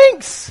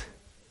thanks?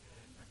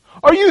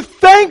 Are you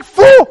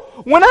thankful?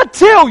 When I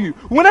tell you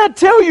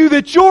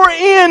that your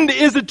end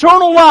is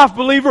eternal life,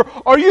 believer,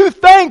 are you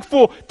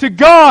thankful to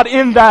God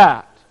in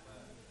that?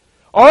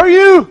 Are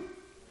you?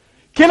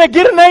 Can I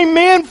get an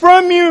amen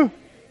from you?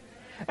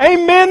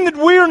 Amen that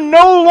we are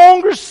no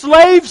longer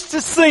slaves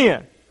to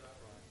sin.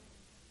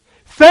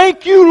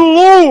 Thank you,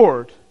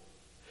 Lord,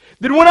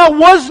 that when I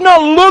was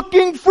not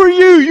looking for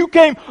you, you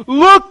came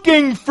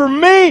looking for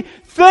me.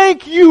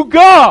 Thank you,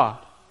 God.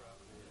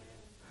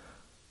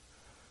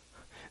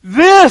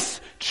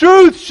 This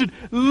truth should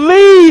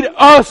lead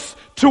us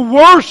to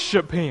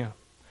worship Him.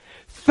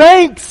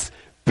 Thanks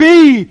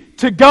be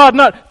to God,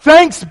 not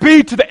thanks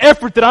be to the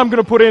effort that I'm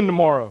going to put in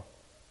tomorrow.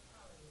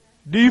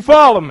 Do you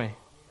follow me?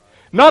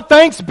 Not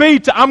thanks be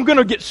to I'm going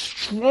to get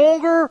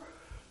stronger,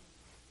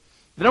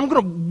 that I'm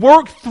going to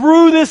work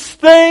through this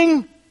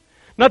thing.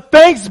 Not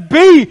thanks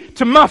be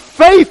to my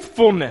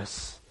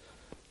faithfulness.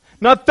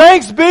 Not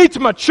thanks be to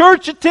my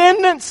church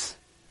attendance.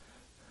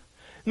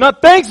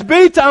 Not thanks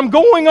be to I'm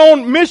going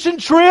on mission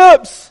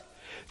trips.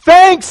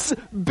 Thanks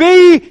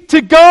be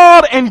to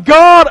God and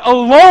God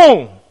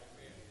alone.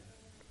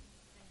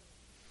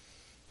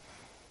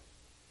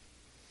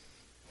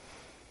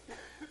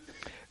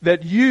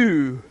 That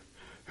you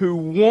who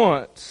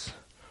once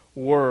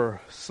were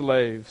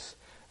slaves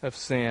of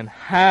sin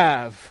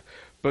have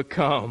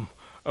become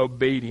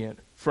obedient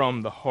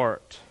from the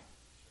heart.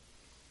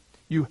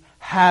 You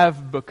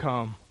have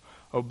become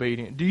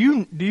obedient. Do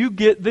you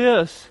get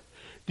this?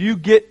 Do you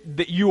get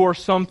that you are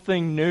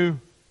something new?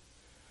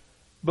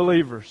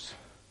 Believers,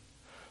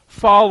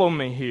 follow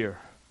me here.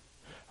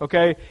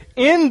 Okay?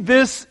 In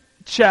this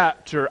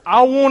chapter,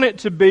 I want it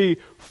to be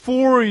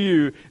for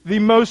you the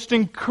most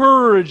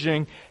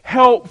encouraging,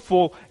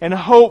 helpful, and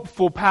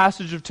hopeful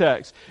passage of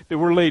text that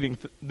we're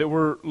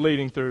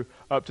leading through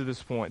up to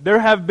this point. There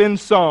have been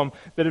some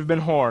that have been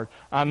hard,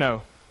 I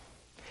know.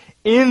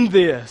 In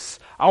this,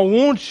 I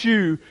want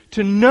you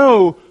to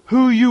know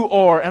who you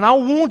are, and I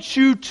want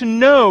you to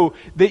know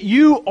that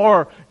you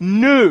are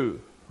new,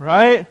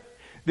 right?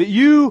 That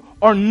you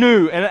are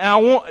new,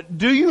 and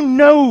do you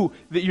know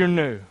that you're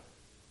new?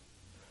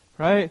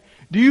 Right?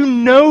 Do you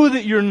know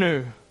that you're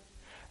new?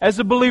 As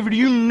a believer, do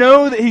you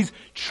know that He's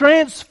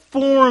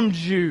transformed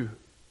you?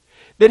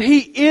 That He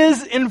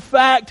is, in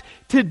fact,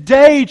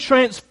 today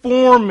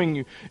transforming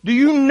you? Do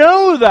you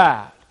know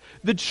that?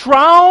 The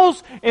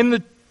trials and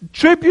the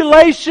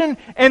tribulation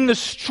and the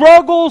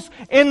struggles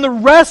and the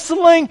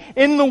wrestling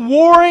and the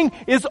warring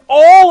is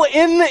all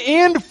in the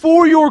end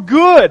for your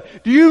good.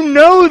 Do you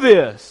know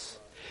this?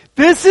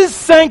 This is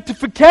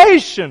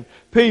sanctification,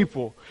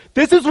 people.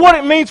 This is what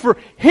it means for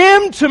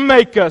Him to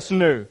make us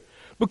new.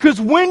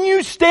 Because when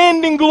you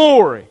stand in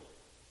glory,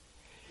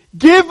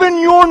 given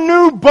your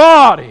new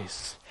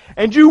bodies,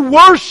 and you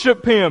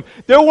worship Him,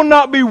 there will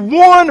not be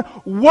one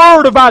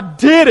word of I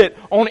did it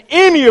on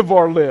any of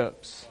our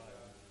lips.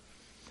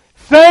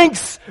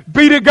 Thanks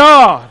be to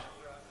God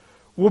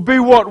will be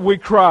what we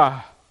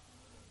cry.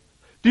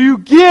 Do you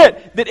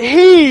get that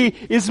He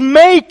is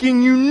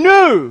making you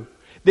new?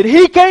 That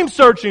He came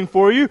searching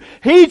for you.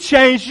 He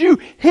changed you.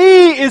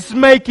 He is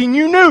making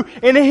you new.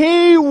 And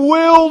He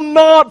will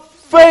not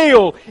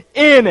fail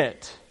in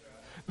it.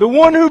 The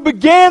one who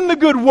began the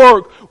good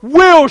work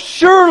will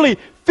surely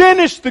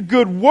finish the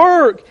good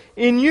work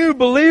in you,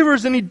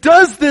 believers. And He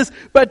does this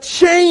by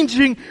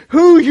changing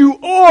who you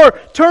are.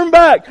 Turn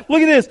back.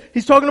 Look at this.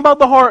 He's talking about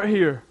the heart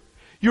here.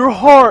 Your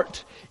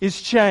heart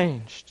is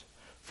changed.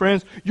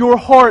 Friends, your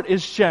heart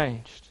is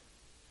changed.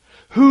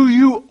 Who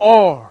you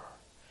are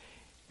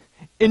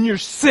in your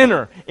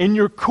center, in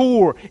your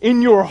core,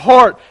 in your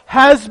heart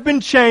has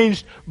been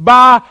changed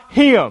by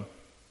Him.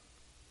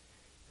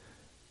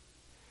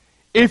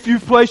 If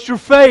you've placed your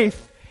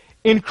faith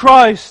in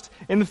Christ,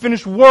 in the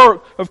finished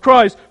work of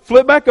Christ.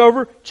 Flip back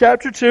over,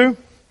 chapter 2,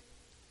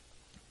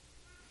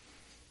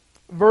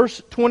 verse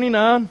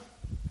 29.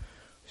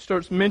 He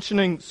starts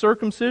mentioning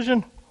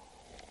circumcision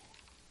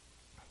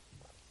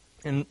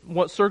and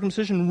what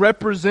circumcision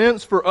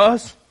represents for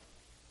us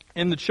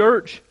in the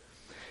church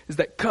is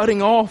that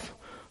cutting off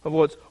of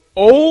what's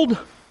old.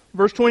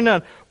 Verse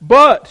 29.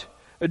 But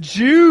a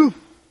Jew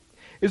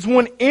is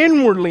one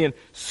inwardly, and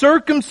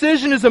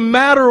circumcision is a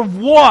matter of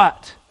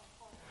what?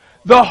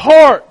 The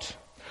heart.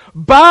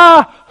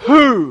 By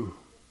who?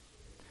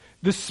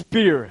 The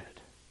Spirit.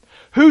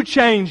 Who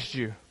changed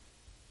you?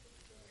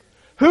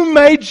 Who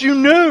made you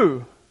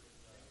new?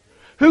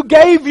 Who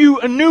gave you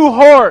a new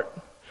heart?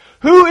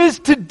 Who is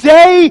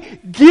today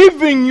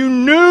giving you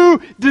new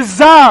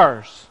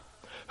desires?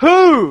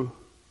 Who?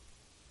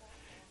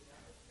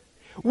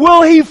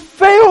 Will He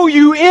fail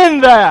you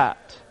in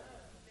that?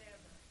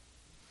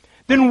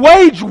 Then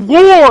wage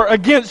war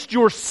against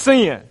your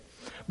sin,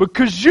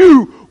 because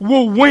you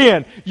will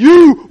win.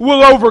 You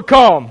will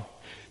overcome.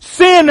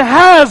 Sin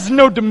has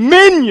no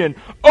dominion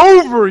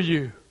over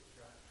you.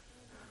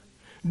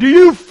 Do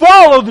you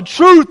follow the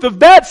truth of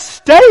that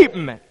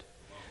statement?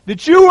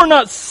 That you are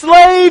not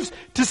slaves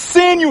to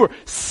sin, you are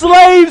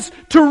slaves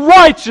to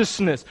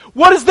righteousness.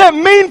 What does that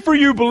mean for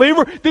you,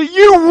 believer? That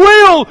you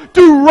will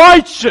do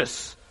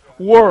righteous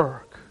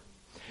work.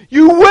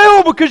 You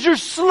will, because you're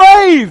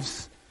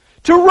slaves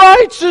to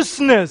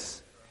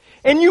righteousness.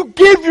 And you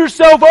give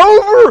yourself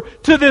over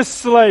to this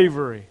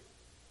slavery.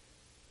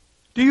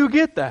 Do you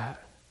get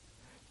that?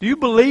 Do you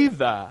believe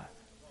that?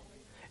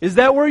 Is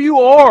that where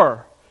you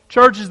are?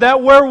 Church, is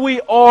that where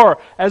we are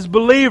as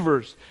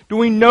believers? Do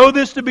we know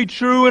this to be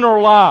true in our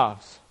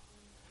lives?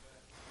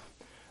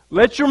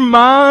 Let your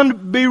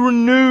mind be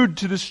renewed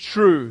to this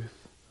truth.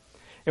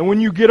 And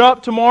when you get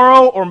up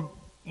tomorrow or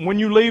when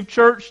you leave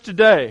church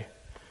today,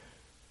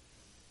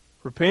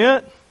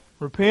 repent,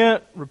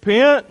 repent,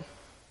 repent.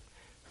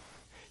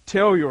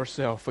 Tell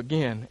yourself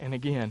again and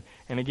again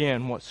and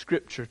again what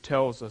Scripture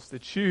tells us,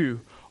 that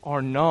you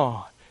are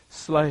not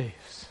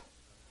slaves.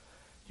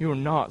 You are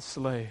not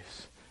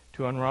slaves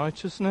to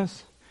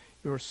unrighteousness.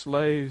 You are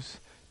slaves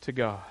to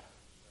God.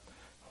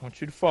 I want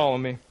you to follow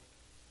me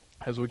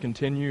as we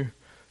continue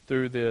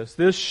through this.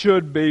 This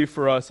should be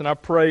for us, and I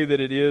pray that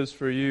it is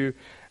for you,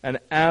 an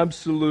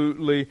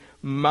absolutely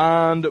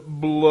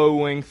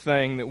mind-blowing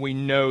thing that we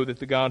know that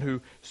the God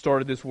who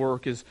started this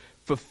work is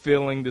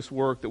fulfilling this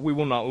work, that we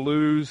will not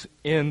lose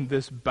in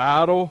this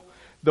battle,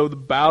 though the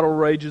battle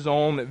rages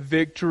on, that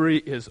victory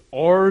is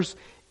ours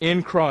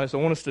in Christ. I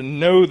want us to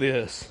know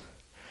this.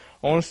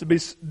 I want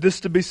this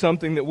to be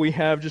something that we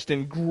have just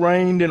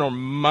ingrained in our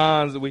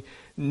minds, that we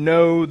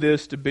know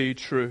this to be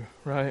true,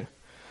 right?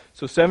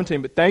 So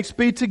 17, but thanks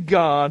be to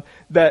God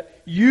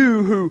that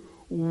you who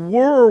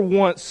were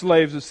once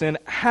slaves of sin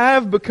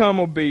have become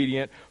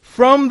obedient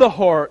from the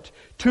heart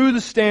to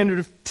the standard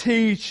of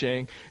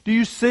teaching. Do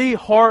you see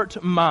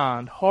heart,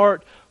 mind,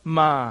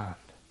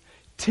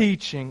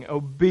 teaching,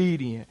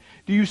 obedient?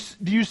 Do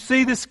you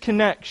see this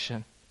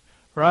connection,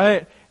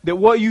 right? That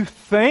what you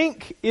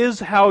think is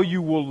how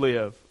you will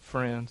live,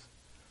 friends.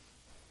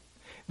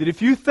 That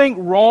if you think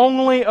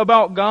wrongly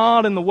about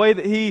God and the way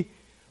that He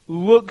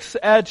looks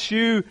at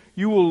you,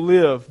 you will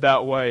live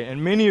that way.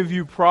 And many of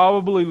you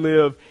probably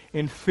live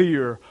in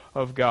fear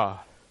of God.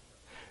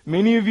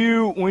 Many of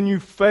you, when you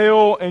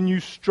fail and you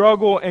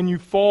struggle and you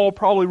fall,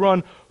 probably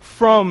run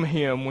from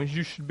Him when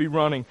you should be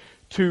running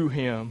to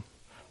Him,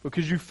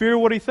 because you fear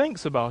what He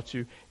thinks about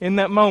you in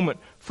that moment.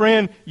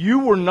 Friend, you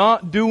were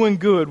not doing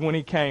good when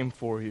He came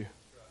for you.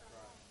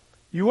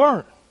 You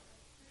weren't.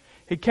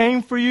 He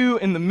came for you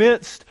in the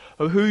midst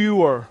of who you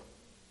were.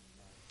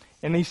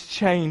 And He's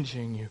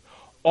changing you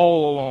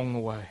all along the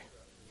way.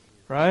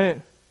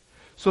 Right?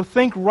 So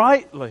think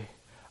rightly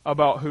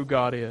about who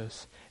God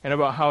is and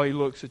about how He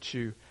looks at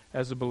you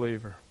as a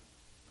believer.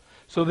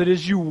 So that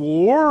as you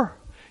war,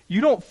 you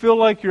don't feel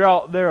like you're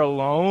out there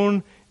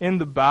alone in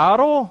the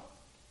battle.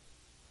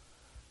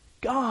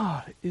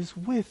 God is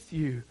with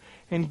you,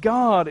 and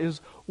God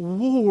is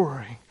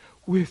warring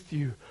with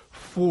you,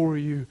 for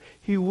you.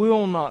 He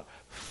will not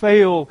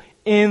fail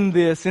in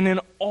this. And in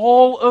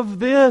all of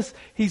this,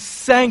 He's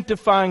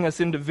sanctifying us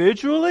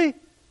individually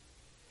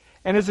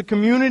and as a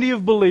community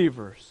of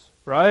believers,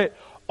 right?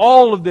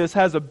 All of this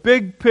has a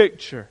big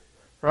picture,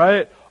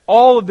 right?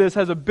 All of this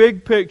has a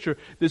big picture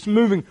that's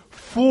moving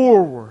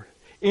forward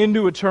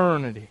into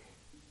eternity.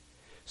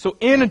 So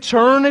in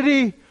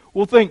eternity,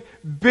 we'll think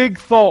big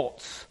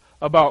thoughts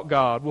about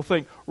God. We'll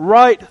think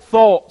right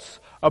thoughts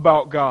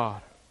about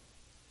God.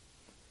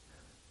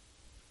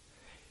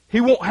 He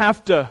won't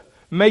have to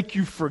make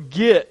you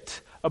forget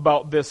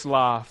about this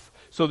life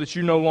so that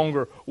you no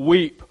longer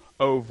weep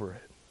over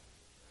it.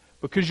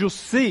 Because you'll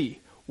see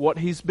what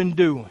He's been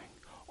doing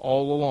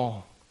all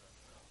along.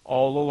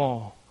 All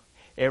along.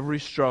 Every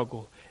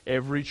struggle,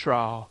 every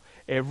trial,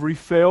 every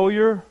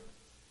failure,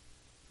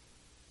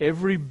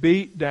 every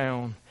beat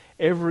down,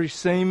 every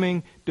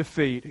seeming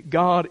defeat.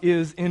 God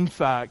is, in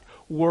fact,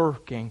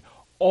 working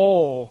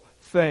all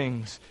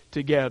things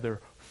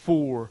together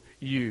for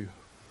you.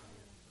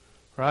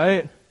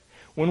 Right?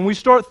 When we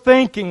start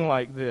thinking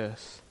like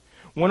this,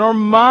 when our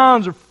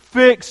minds are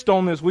fixed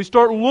on this, we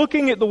start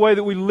looking at the way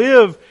that we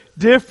live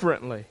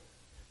differently.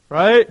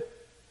 Right?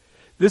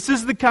 This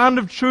is the kind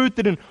of truth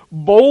that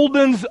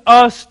emboldens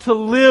us to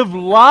live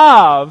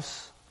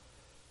lives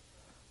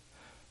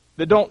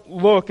that don't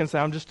look and say,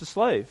 I'm just a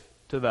slave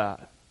to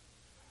that.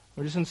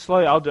 I'm just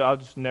enslaved. I'll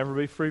just never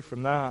be free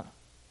from that.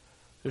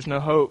 There's no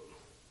hope.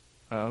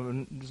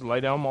 Just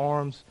lay down my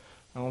arms.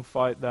 I'm going to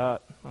fight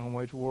that. I'm going to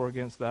wage war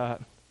against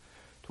that.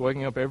 to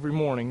waking up every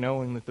morning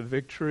knowing that the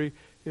victory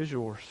is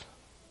yours.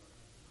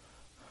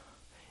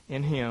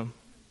 In Him.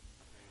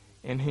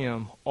 In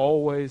Him.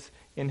 Always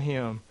in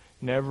Him.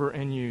 Never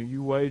in you.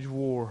 You wage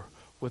war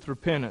with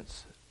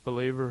repentance.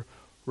 Believer,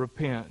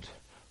 repent.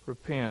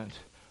 Repent.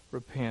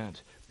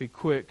 Repent. Be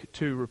quick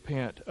to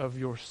repent of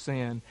your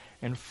sin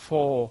and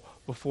fall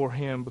before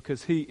Him,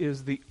 because He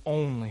is the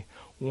only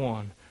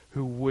one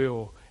who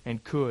will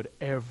and could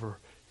ever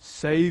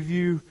save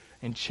you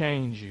and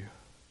change you.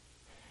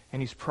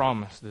 And He's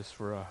promised this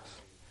for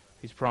us.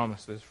 He's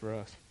promised this for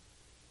us.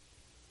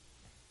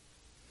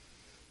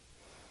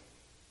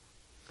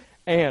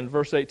 And,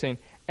 verse 18,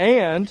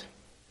 and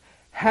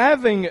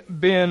having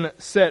been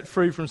set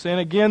free from sin.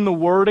 Again, the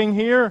wording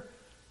here,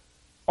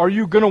 are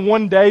you going to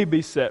one day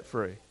be set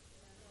free?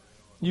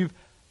 You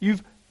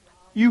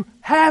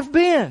have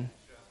been.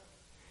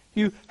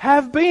 You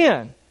have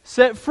been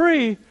set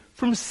free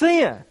from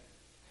sin.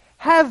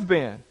 Have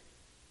been.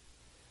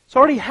 It's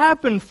already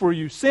happened for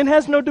you. Sin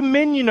has no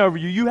dominion over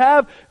you. You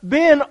have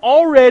been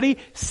already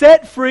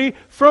set free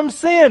from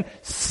sin.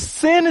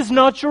 Sin is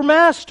not your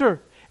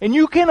master. And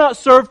you cannot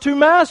serve two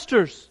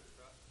masters.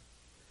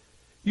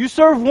 You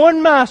serve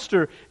one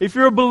master. If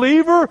you're a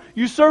believer,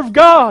 you serve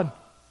God.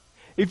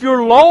 If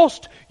you're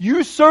lost,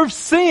 you serve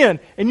sin,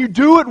 and you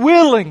do it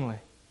willingly.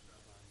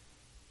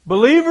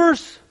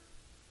 Believers,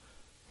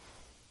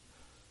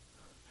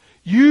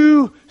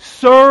 you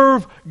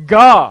serve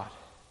God.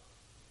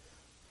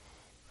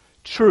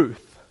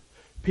 Truth.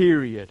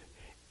 Period.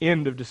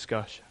 End of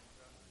discussion.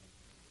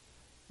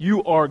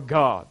 You are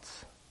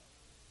God's.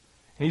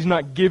 And He's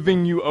not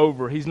giving you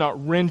over. He's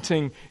not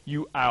renting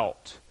you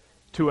out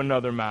to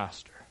another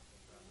master.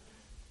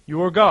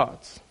 You are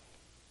God's.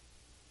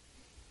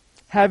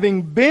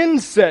 Having been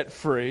set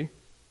free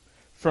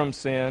from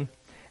sin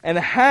and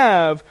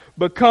have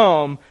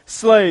become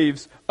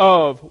slaves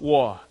of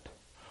what?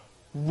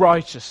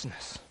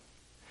 Righteousness.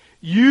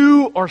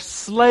 You are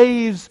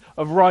slaves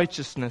of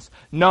righteousness,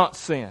 not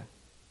sin.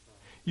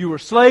 You are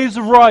slaves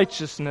of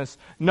righteousness,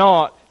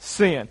 not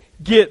sin.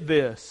 Get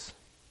this.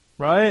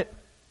 Right?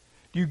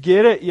 Do you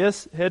get it?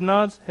 Yes? Head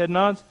nods? Head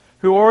nods?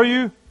 Who are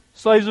you?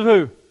 Slaves of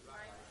who?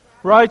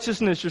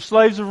 Righteousness. You're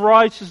slaves of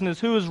righteousness.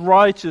 Who is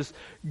righteous?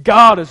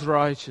 God is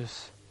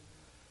righteous.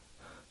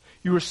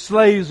 You are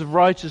slaves of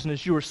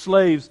righteousness. You are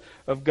slaves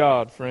of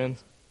God,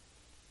 friends.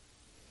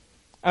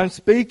 I'm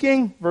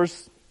speaking,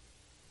 verse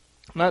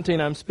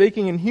 19, I'm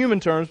speaking in human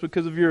terms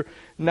because of your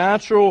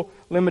natural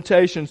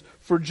limitations.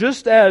 For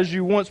just as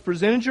you once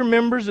presented your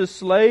members as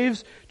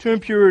slaves to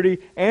impurity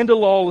and to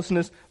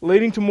lawlessness,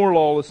 leading to more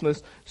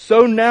lawlessness,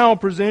 so now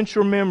present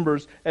your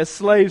members as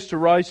slaves to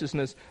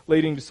righteousness,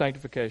 leading to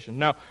sanctification.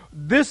 Now,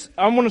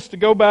 I want us to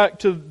go back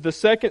to the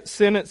second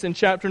sentence in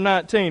chapter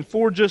 19,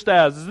 for just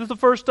as. Is this the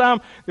first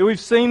time that we've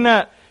seen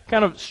that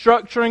kind of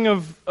structuring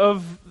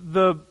of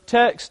the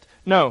text?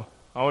 No.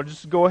 I will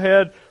just go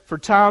ahead. For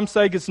time's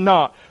sake, it's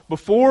not.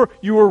 Before,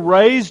 you were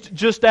raised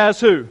just as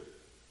who?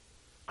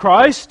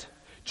 Christ?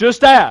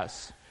 Just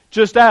as.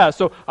 Just as.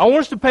 So I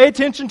want us to pay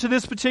attention to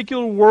this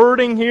particular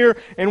wording here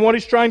and what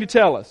He's trying to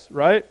tell us,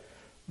 right?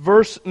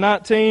 Verse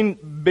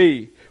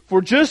 19b.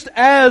 For just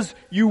as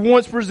you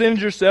once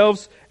presented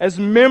yourselves as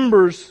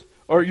members,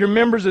 or your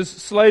members as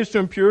slaves to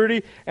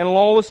impurity and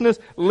lawlessness,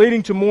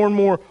 leading to more and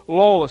more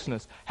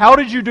lawlessness. How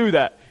did you do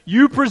that?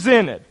 You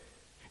presented.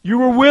 You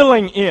were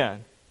willing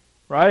in.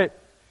 Right?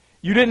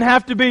 You didn't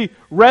have to be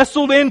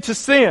wrestled into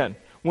sin.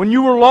 When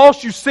you were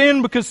lost, you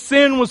sinned because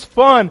sin was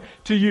fun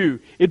to you.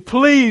 It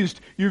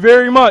pleased you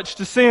very much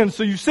to sin.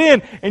 So you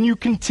sinned, and you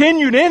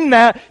continued in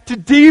that to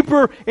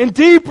deeper and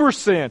deeper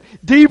sin.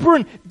 Deeper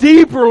and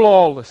deeper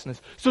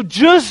lawlessness. So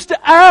just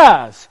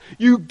as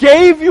you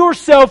gave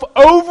yourself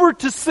over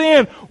to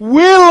sin,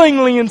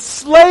 willingly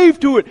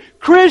enslaved to it,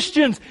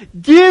 Christians,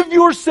 give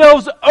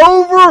yourselves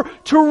over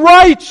to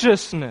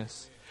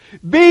righteousness.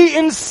 Be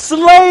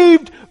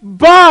enslaved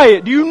by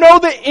it. Do you know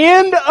the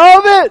end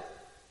of it?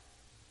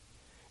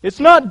 It's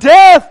not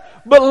death,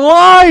 but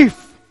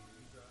life.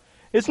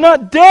 It's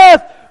not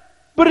death,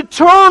 but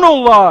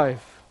eternal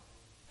life.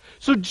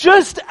 So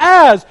just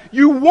as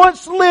you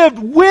once lived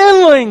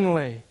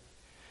willingly,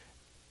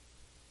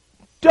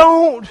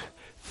 don't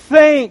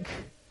think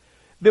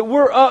that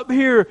we're up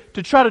here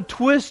to try to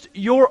twist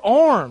your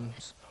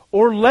arms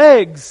or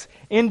legs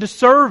into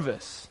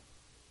service.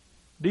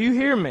 Do you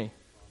hear me?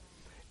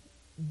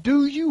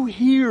 Do you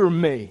hear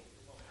me?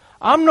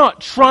 I'm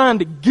not trying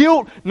to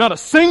guilt not a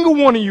single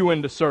one of you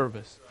into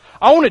service.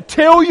 I want to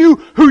tell you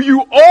who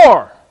you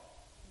are.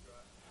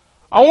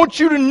 I want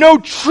you to know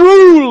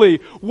truly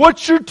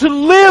what you're to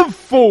live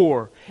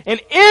for.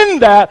 And in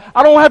that,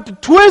 I don't have to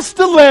twist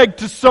a leg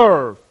to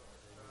serve.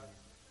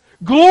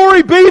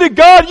 Glory be to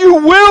God, you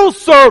will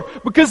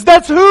serve because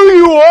that's who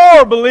you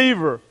are,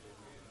 believer.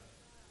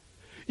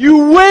 You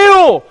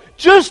will.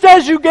 Just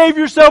as you gave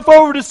yourself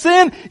over to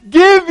sin,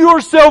 give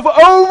yourself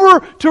over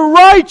to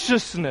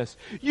righteousness.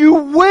 You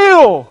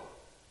will.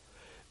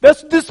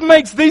 This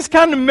makes these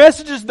kind of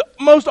messages the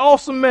most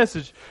awesome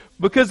message.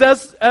 Because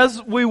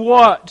as we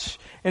watch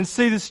and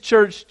see this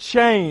church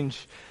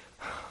change,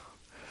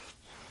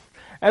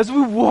 As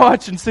we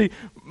watch and see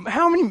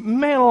how many,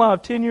 man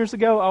alive, 10 years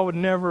ago, I would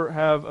never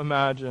have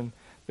imagined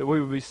that we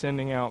would be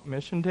sending out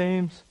mission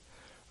teams,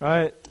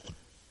 right?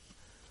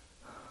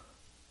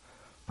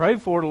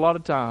 Prayed for it a lot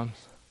of times.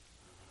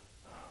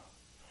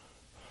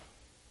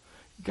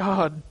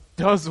 God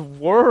does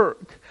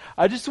work.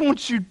 I just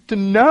want you to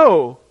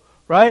know,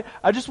 right?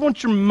 I just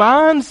want your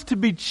minds to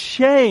be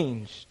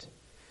changed.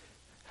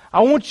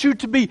 I want you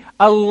to be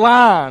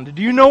aligned.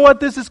 Do you know what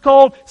this is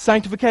called?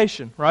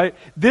 Sanctification, right?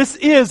 This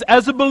is,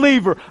 as a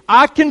believer,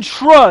 I can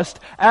trust,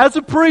 as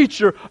a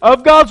preacher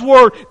of God's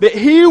Word, that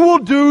He will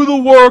do the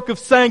work of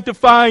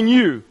sanctifying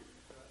you.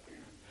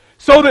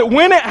 So that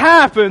when it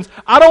happens,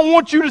 I don't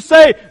want you to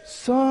say,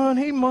 son,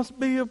 he must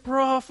be a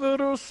prophet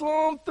or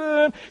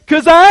something.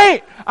 Because I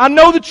ain't. I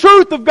know the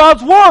truth of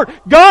God's Word.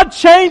 God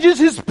changes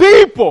His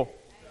people.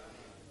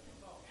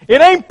 It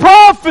ain't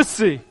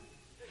prophecy.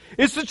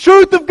 It's the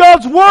truth of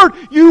God's Word.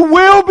 You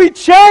will be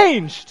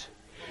changed.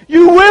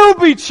 You will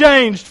be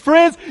changed,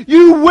 friends.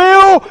 You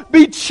will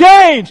be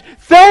changed.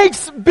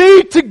 Thanks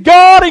be to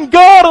God and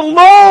God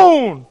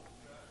alone.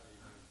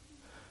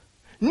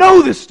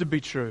 Know this to be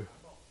true.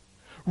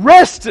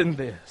 Rest in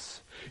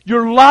this.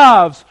 Your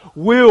lives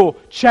will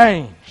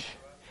change.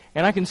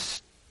 And I can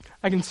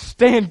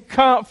stand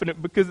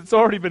confident because it's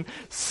already been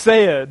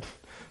said.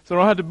 So I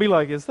don't have to be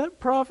like, is that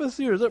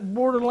prophecy or is that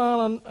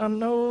borderline? I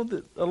know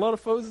that a lot of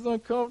folks are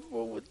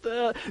uncomfortable with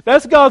that.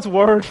 That's God's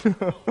Word.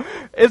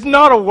 It's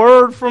not a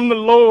word from the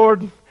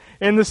Lord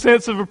in the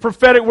sense of a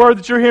prophetic word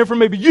that you're hearing from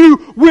me, but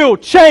you will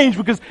change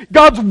because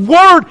God's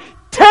Word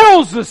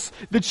tells us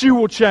that you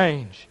will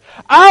change.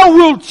 I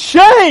will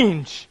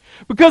change.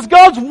 Because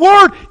God's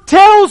Word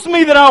tells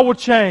me that I will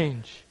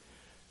change.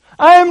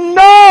 I am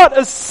not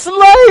a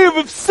slave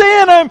of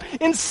sin. I'm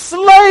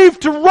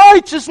enslaved to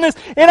righteousness.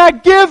 And I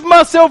give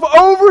myself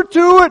over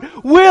to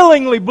it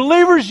willingly.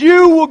 Believers,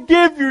 you will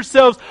give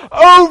yourselves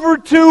over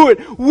to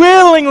it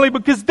willingly.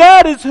 Because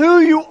that is who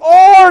you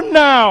are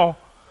now.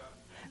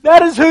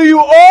 That is who you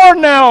are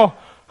now.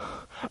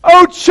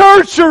 Oh,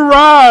 church,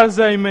 arise.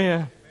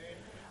 Amen.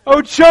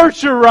 Oh,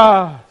 church,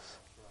 arise.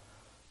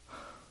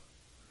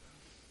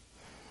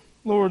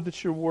 Lord,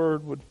 that your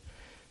word would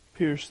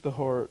pierce the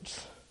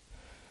hearts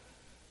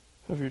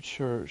of your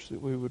church,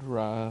 that we would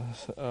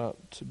rise up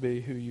to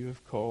be who you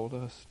have called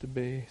us to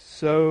be.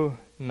 So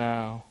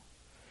now,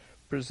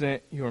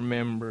 present your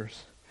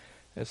members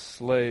as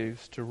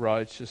slaves to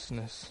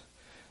righteousness,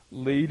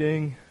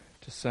 leading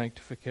to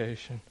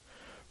sanctification.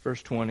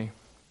 Verse 20,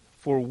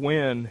 for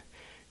when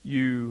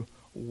you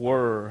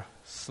were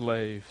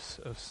slaves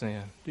of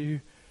sin.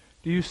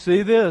 Do you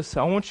see this?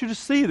 I want you to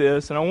see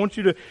this, and I want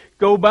you to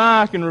go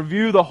back and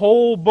review the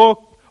whole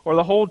book or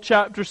the whole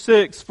chapter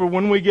 6 for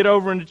when we get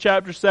over into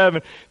chapter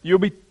 7. You'll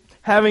be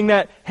having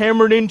that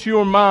hammered into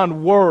your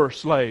mind. Were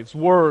slaves,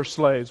 were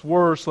slaves,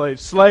 were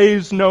slaves.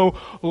 Slaves no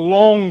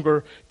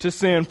longer to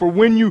sin. For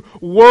when you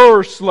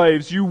were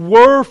slaves, you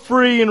were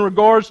free in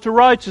regards to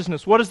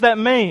righteousness. What does that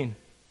mean?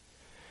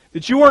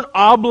 That you weren't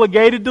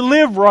obligated to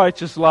live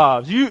righteous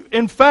lives. You,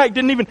 in fact,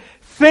 didn't even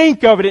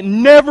think of it. It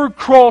never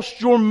crossed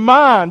your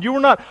mind. You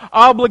were not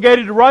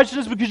obligated to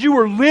righteousness because you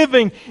were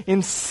living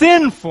in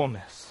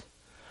sinfulness.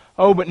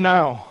 Oh, but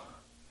now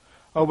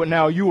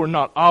you are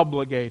not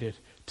obligated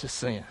to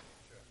sin.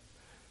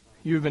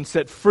 You have been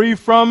set free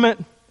from it,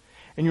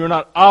 and you are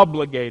not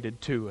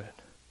obligated to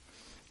it.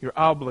 You're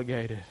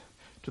obligated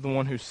to the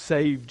one who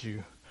saved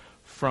you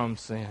from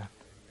sin.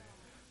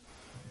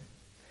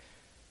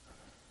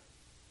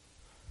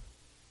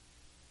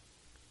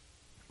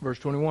 Verse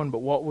 21, but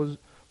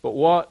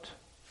what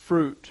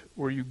fruit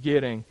were you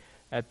getting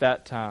at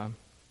that time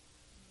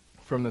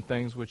from the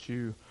things which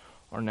you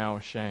are now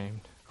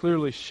ashamed?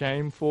 Clearly,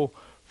 shameful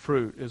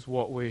fruit is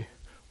what we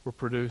were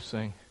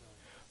producing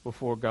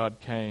before God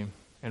came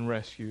and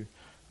rescued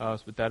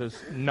us. But that is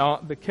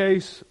not the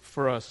case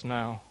for us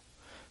now.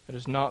 That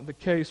is not the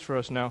case for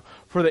us now.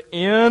 For the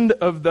end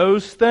of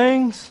those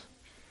things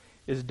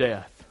is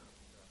death.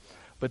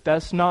 But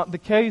that's not the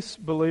case,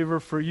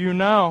 believer, for you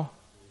now.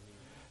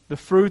 The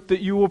fruit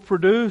that you will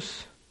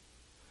produce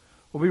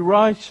will be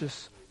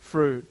righteous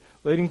fruit,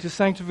 leading to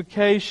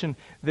sanctification.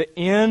 The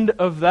end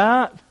of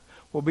that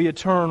will be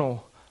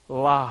eternal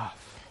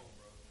life,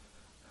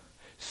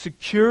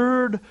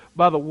 secured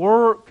by the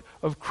work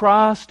of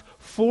Christ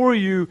for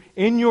you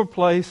in your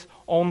place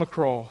on the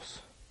cross.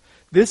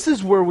 This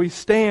is where we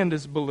stand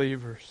as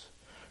believers,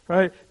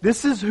 right?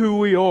 This is who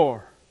we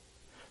are.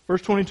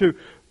 Verse 22,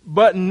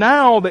 but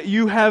now that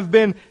you have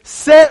been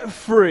set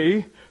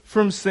free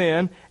from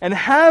sin and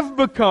have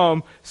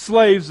become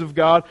slaves of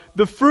God,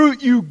 the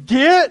fruit you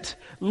get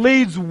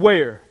leads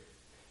where?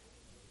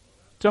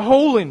 To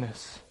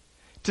holiness,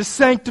 to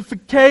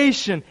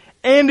sanctification,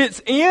 and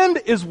its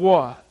end is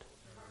what?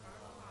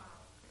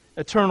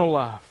 Eternal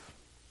life.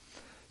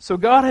 So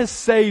God has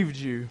saved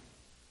you,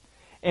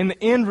 and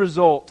the end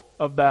result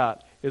of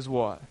that is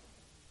what?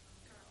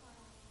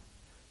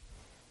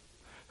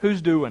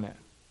 Who's doing it?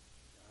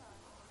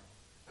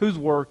 Whose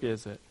work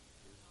is it?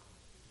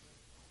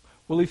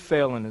 Will He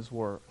fail in His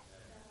work?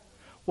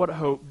 What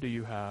hope do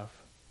you have?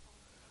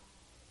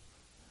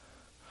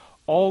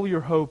 all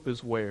your hope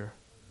is where?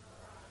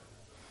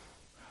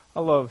 I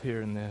love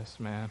hearing this,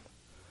 man.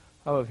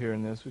 I love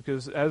hearing this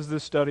because as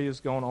this study has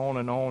gone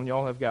on,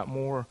 y'all have got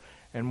more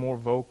and more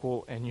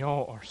vocal, and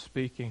y'all are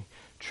speaking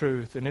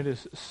truth, and it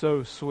is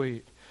so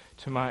sweet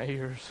to my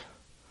ears.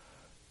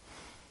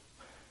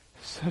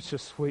 Such a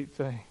sweet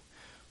thing.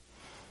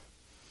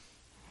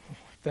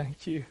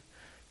 Thank you.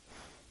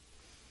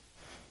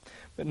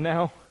 But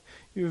now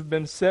you have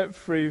been set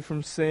free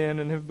from sin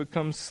and have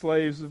become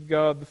slaves of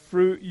God. The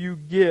fruit you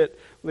get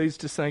leads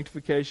to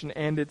sanctification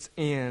and its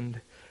end,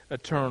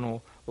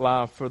 eternal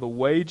life. For the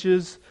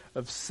wages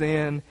of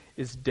sin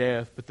is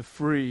death, but the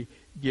free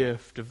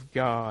gift of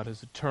God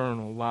is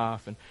eternal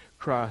life in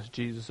Christ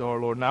Jesus our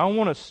Lord. Now I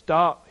want to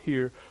stop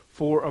here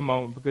for a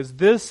moment because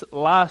this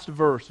last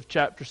verse of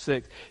chapter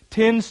 6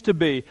 tends to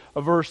be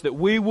a verse that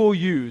we will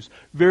use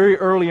very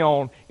early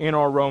on in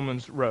our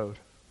Romans road.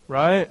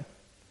 Right?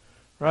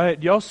 Right?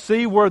 Do y'all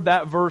see where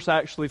that verse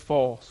actually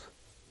falls?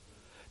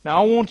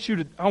 Now let's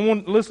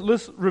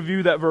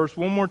review that verse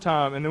one more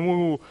time, and then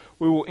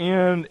we will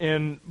end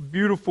in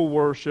beautiful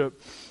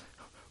worship.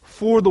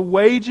 For the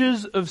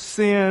wages of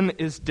sin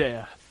is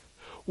death.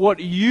 What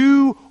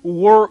you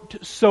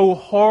worked so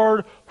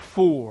hard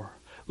for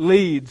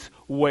leads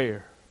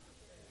where?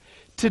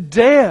 To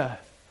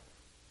death.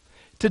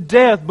 To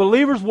death.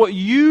 Believers, what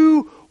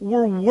you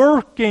were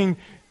working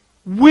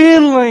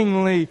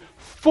willingly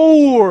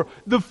for,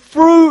 the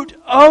fruit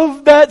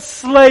of that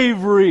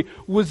slavery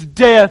was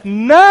death.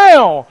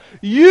 Now,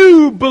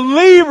 you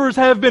believers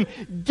have been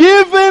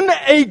given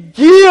a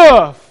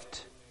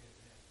gift.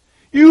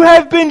 You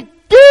have been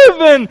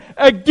given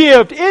a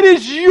gift. It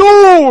is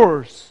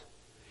yours.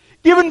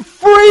 Given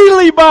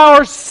freely by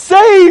our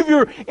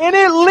Savior. And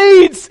it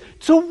leads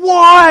to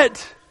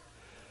what?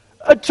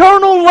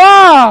 Eternal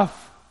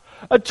life.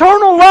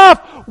 Eternal life.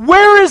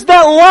 Where is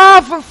that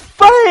life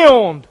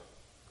found?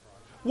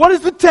 What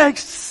does the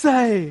text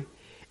say?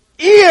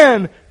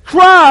 In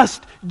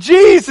Christ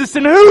Jesus.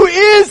 And who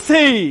is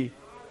He?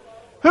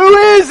 Who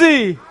is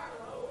He?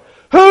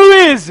 Who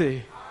is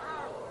He?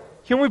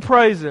 Can we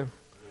praise Him?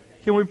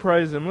 Can we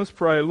praise Him? Let's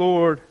pray.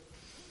 Lord,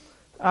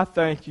 I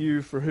thank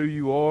You for who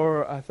You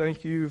are. I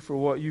thank You for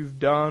what You've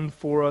done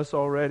for us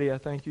already. I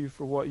thank You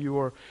for what You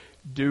are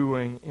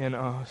doing in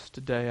us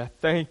today. I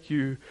thank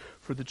You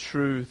for the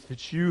truth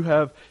that You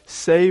have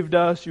saved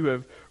us. You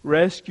have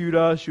rescued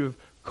us. You have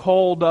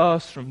called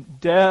us from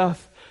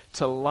death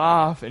to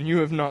life, and You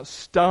have not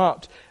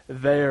stopped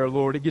there,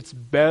 Lord. It gets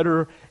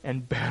better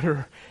and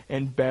better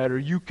and better.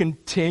 You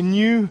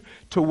continue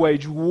to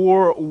wage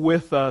war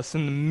with us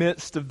in the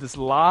midst of this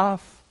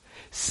life,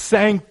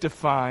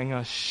 sanctifying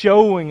us,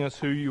 showing us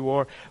who You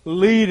are,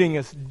 leading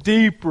us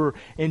deeper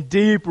and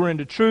deeper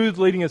into truth,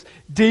 leading us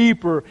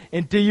deeper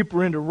and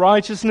deeper into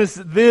righteousness.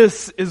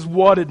 This is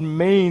what it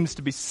means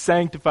to be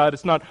sanctified.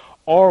 It's not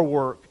our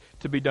work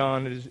to be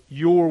done. It is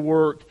Your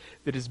work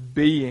that is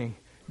being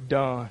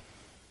done.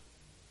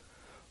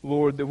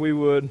 Lord, that we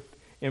would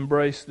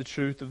embrace the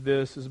truth of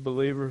this as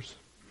believers.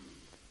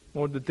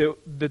 Lord,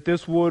 that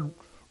this would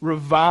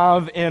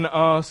revive in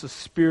us a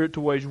spirit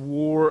to wage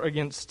war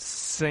against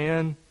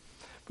sin,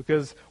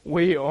 because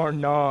we are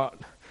not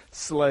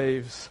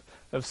slaves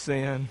of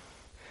sin.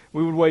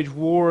 We would wage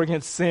war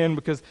against sin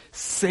because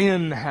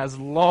sin has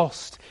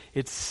lost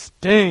its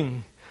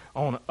sting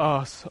on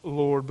us,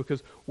 Lord,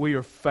 because we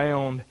are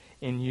found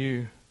in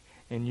You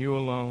and You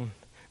alone.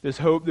 This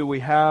hope that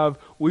we have,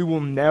 we will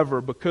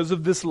never, because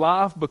of this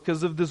life,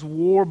 because of this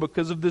war,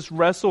 because of this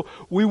wrestle,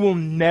 we will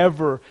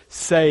never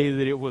say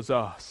that it was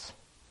us.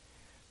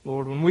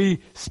 Lord, when we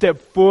step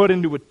foot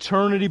into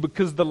eternity,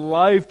 because the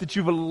life that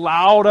You've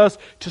allowed us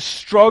to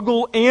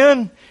struggle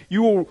in,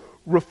 You will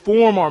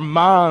reform our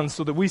minds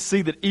so that we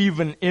see that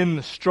even in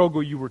the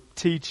struggle You were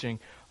teaching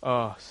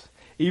us.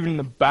 Even in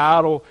the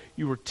battle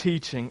You were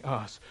teaching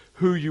us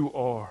who You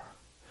are.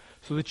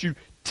 So that You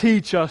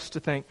teach us to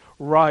think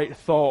right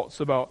thoughts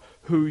about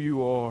who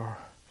You are.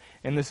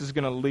 And this is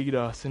going to lead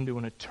us into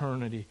an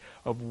eternity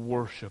of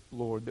worship,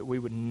 Lord, that we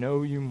would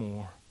know You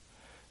more.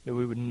 That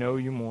we would know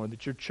You more.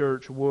 That Your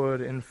church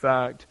would, in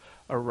fact,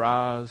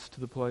 arise to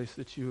the place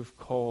that You have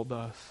called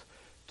us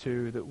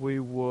to. That we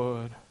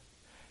would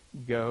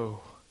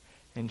go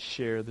and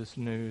share this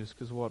news.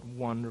 Because what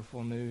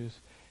wonderful news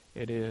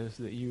it is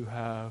that You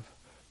have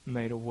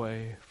made a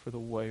way for the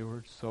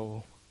wayward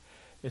soul.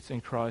 It's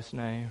in Christ's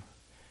name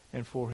and for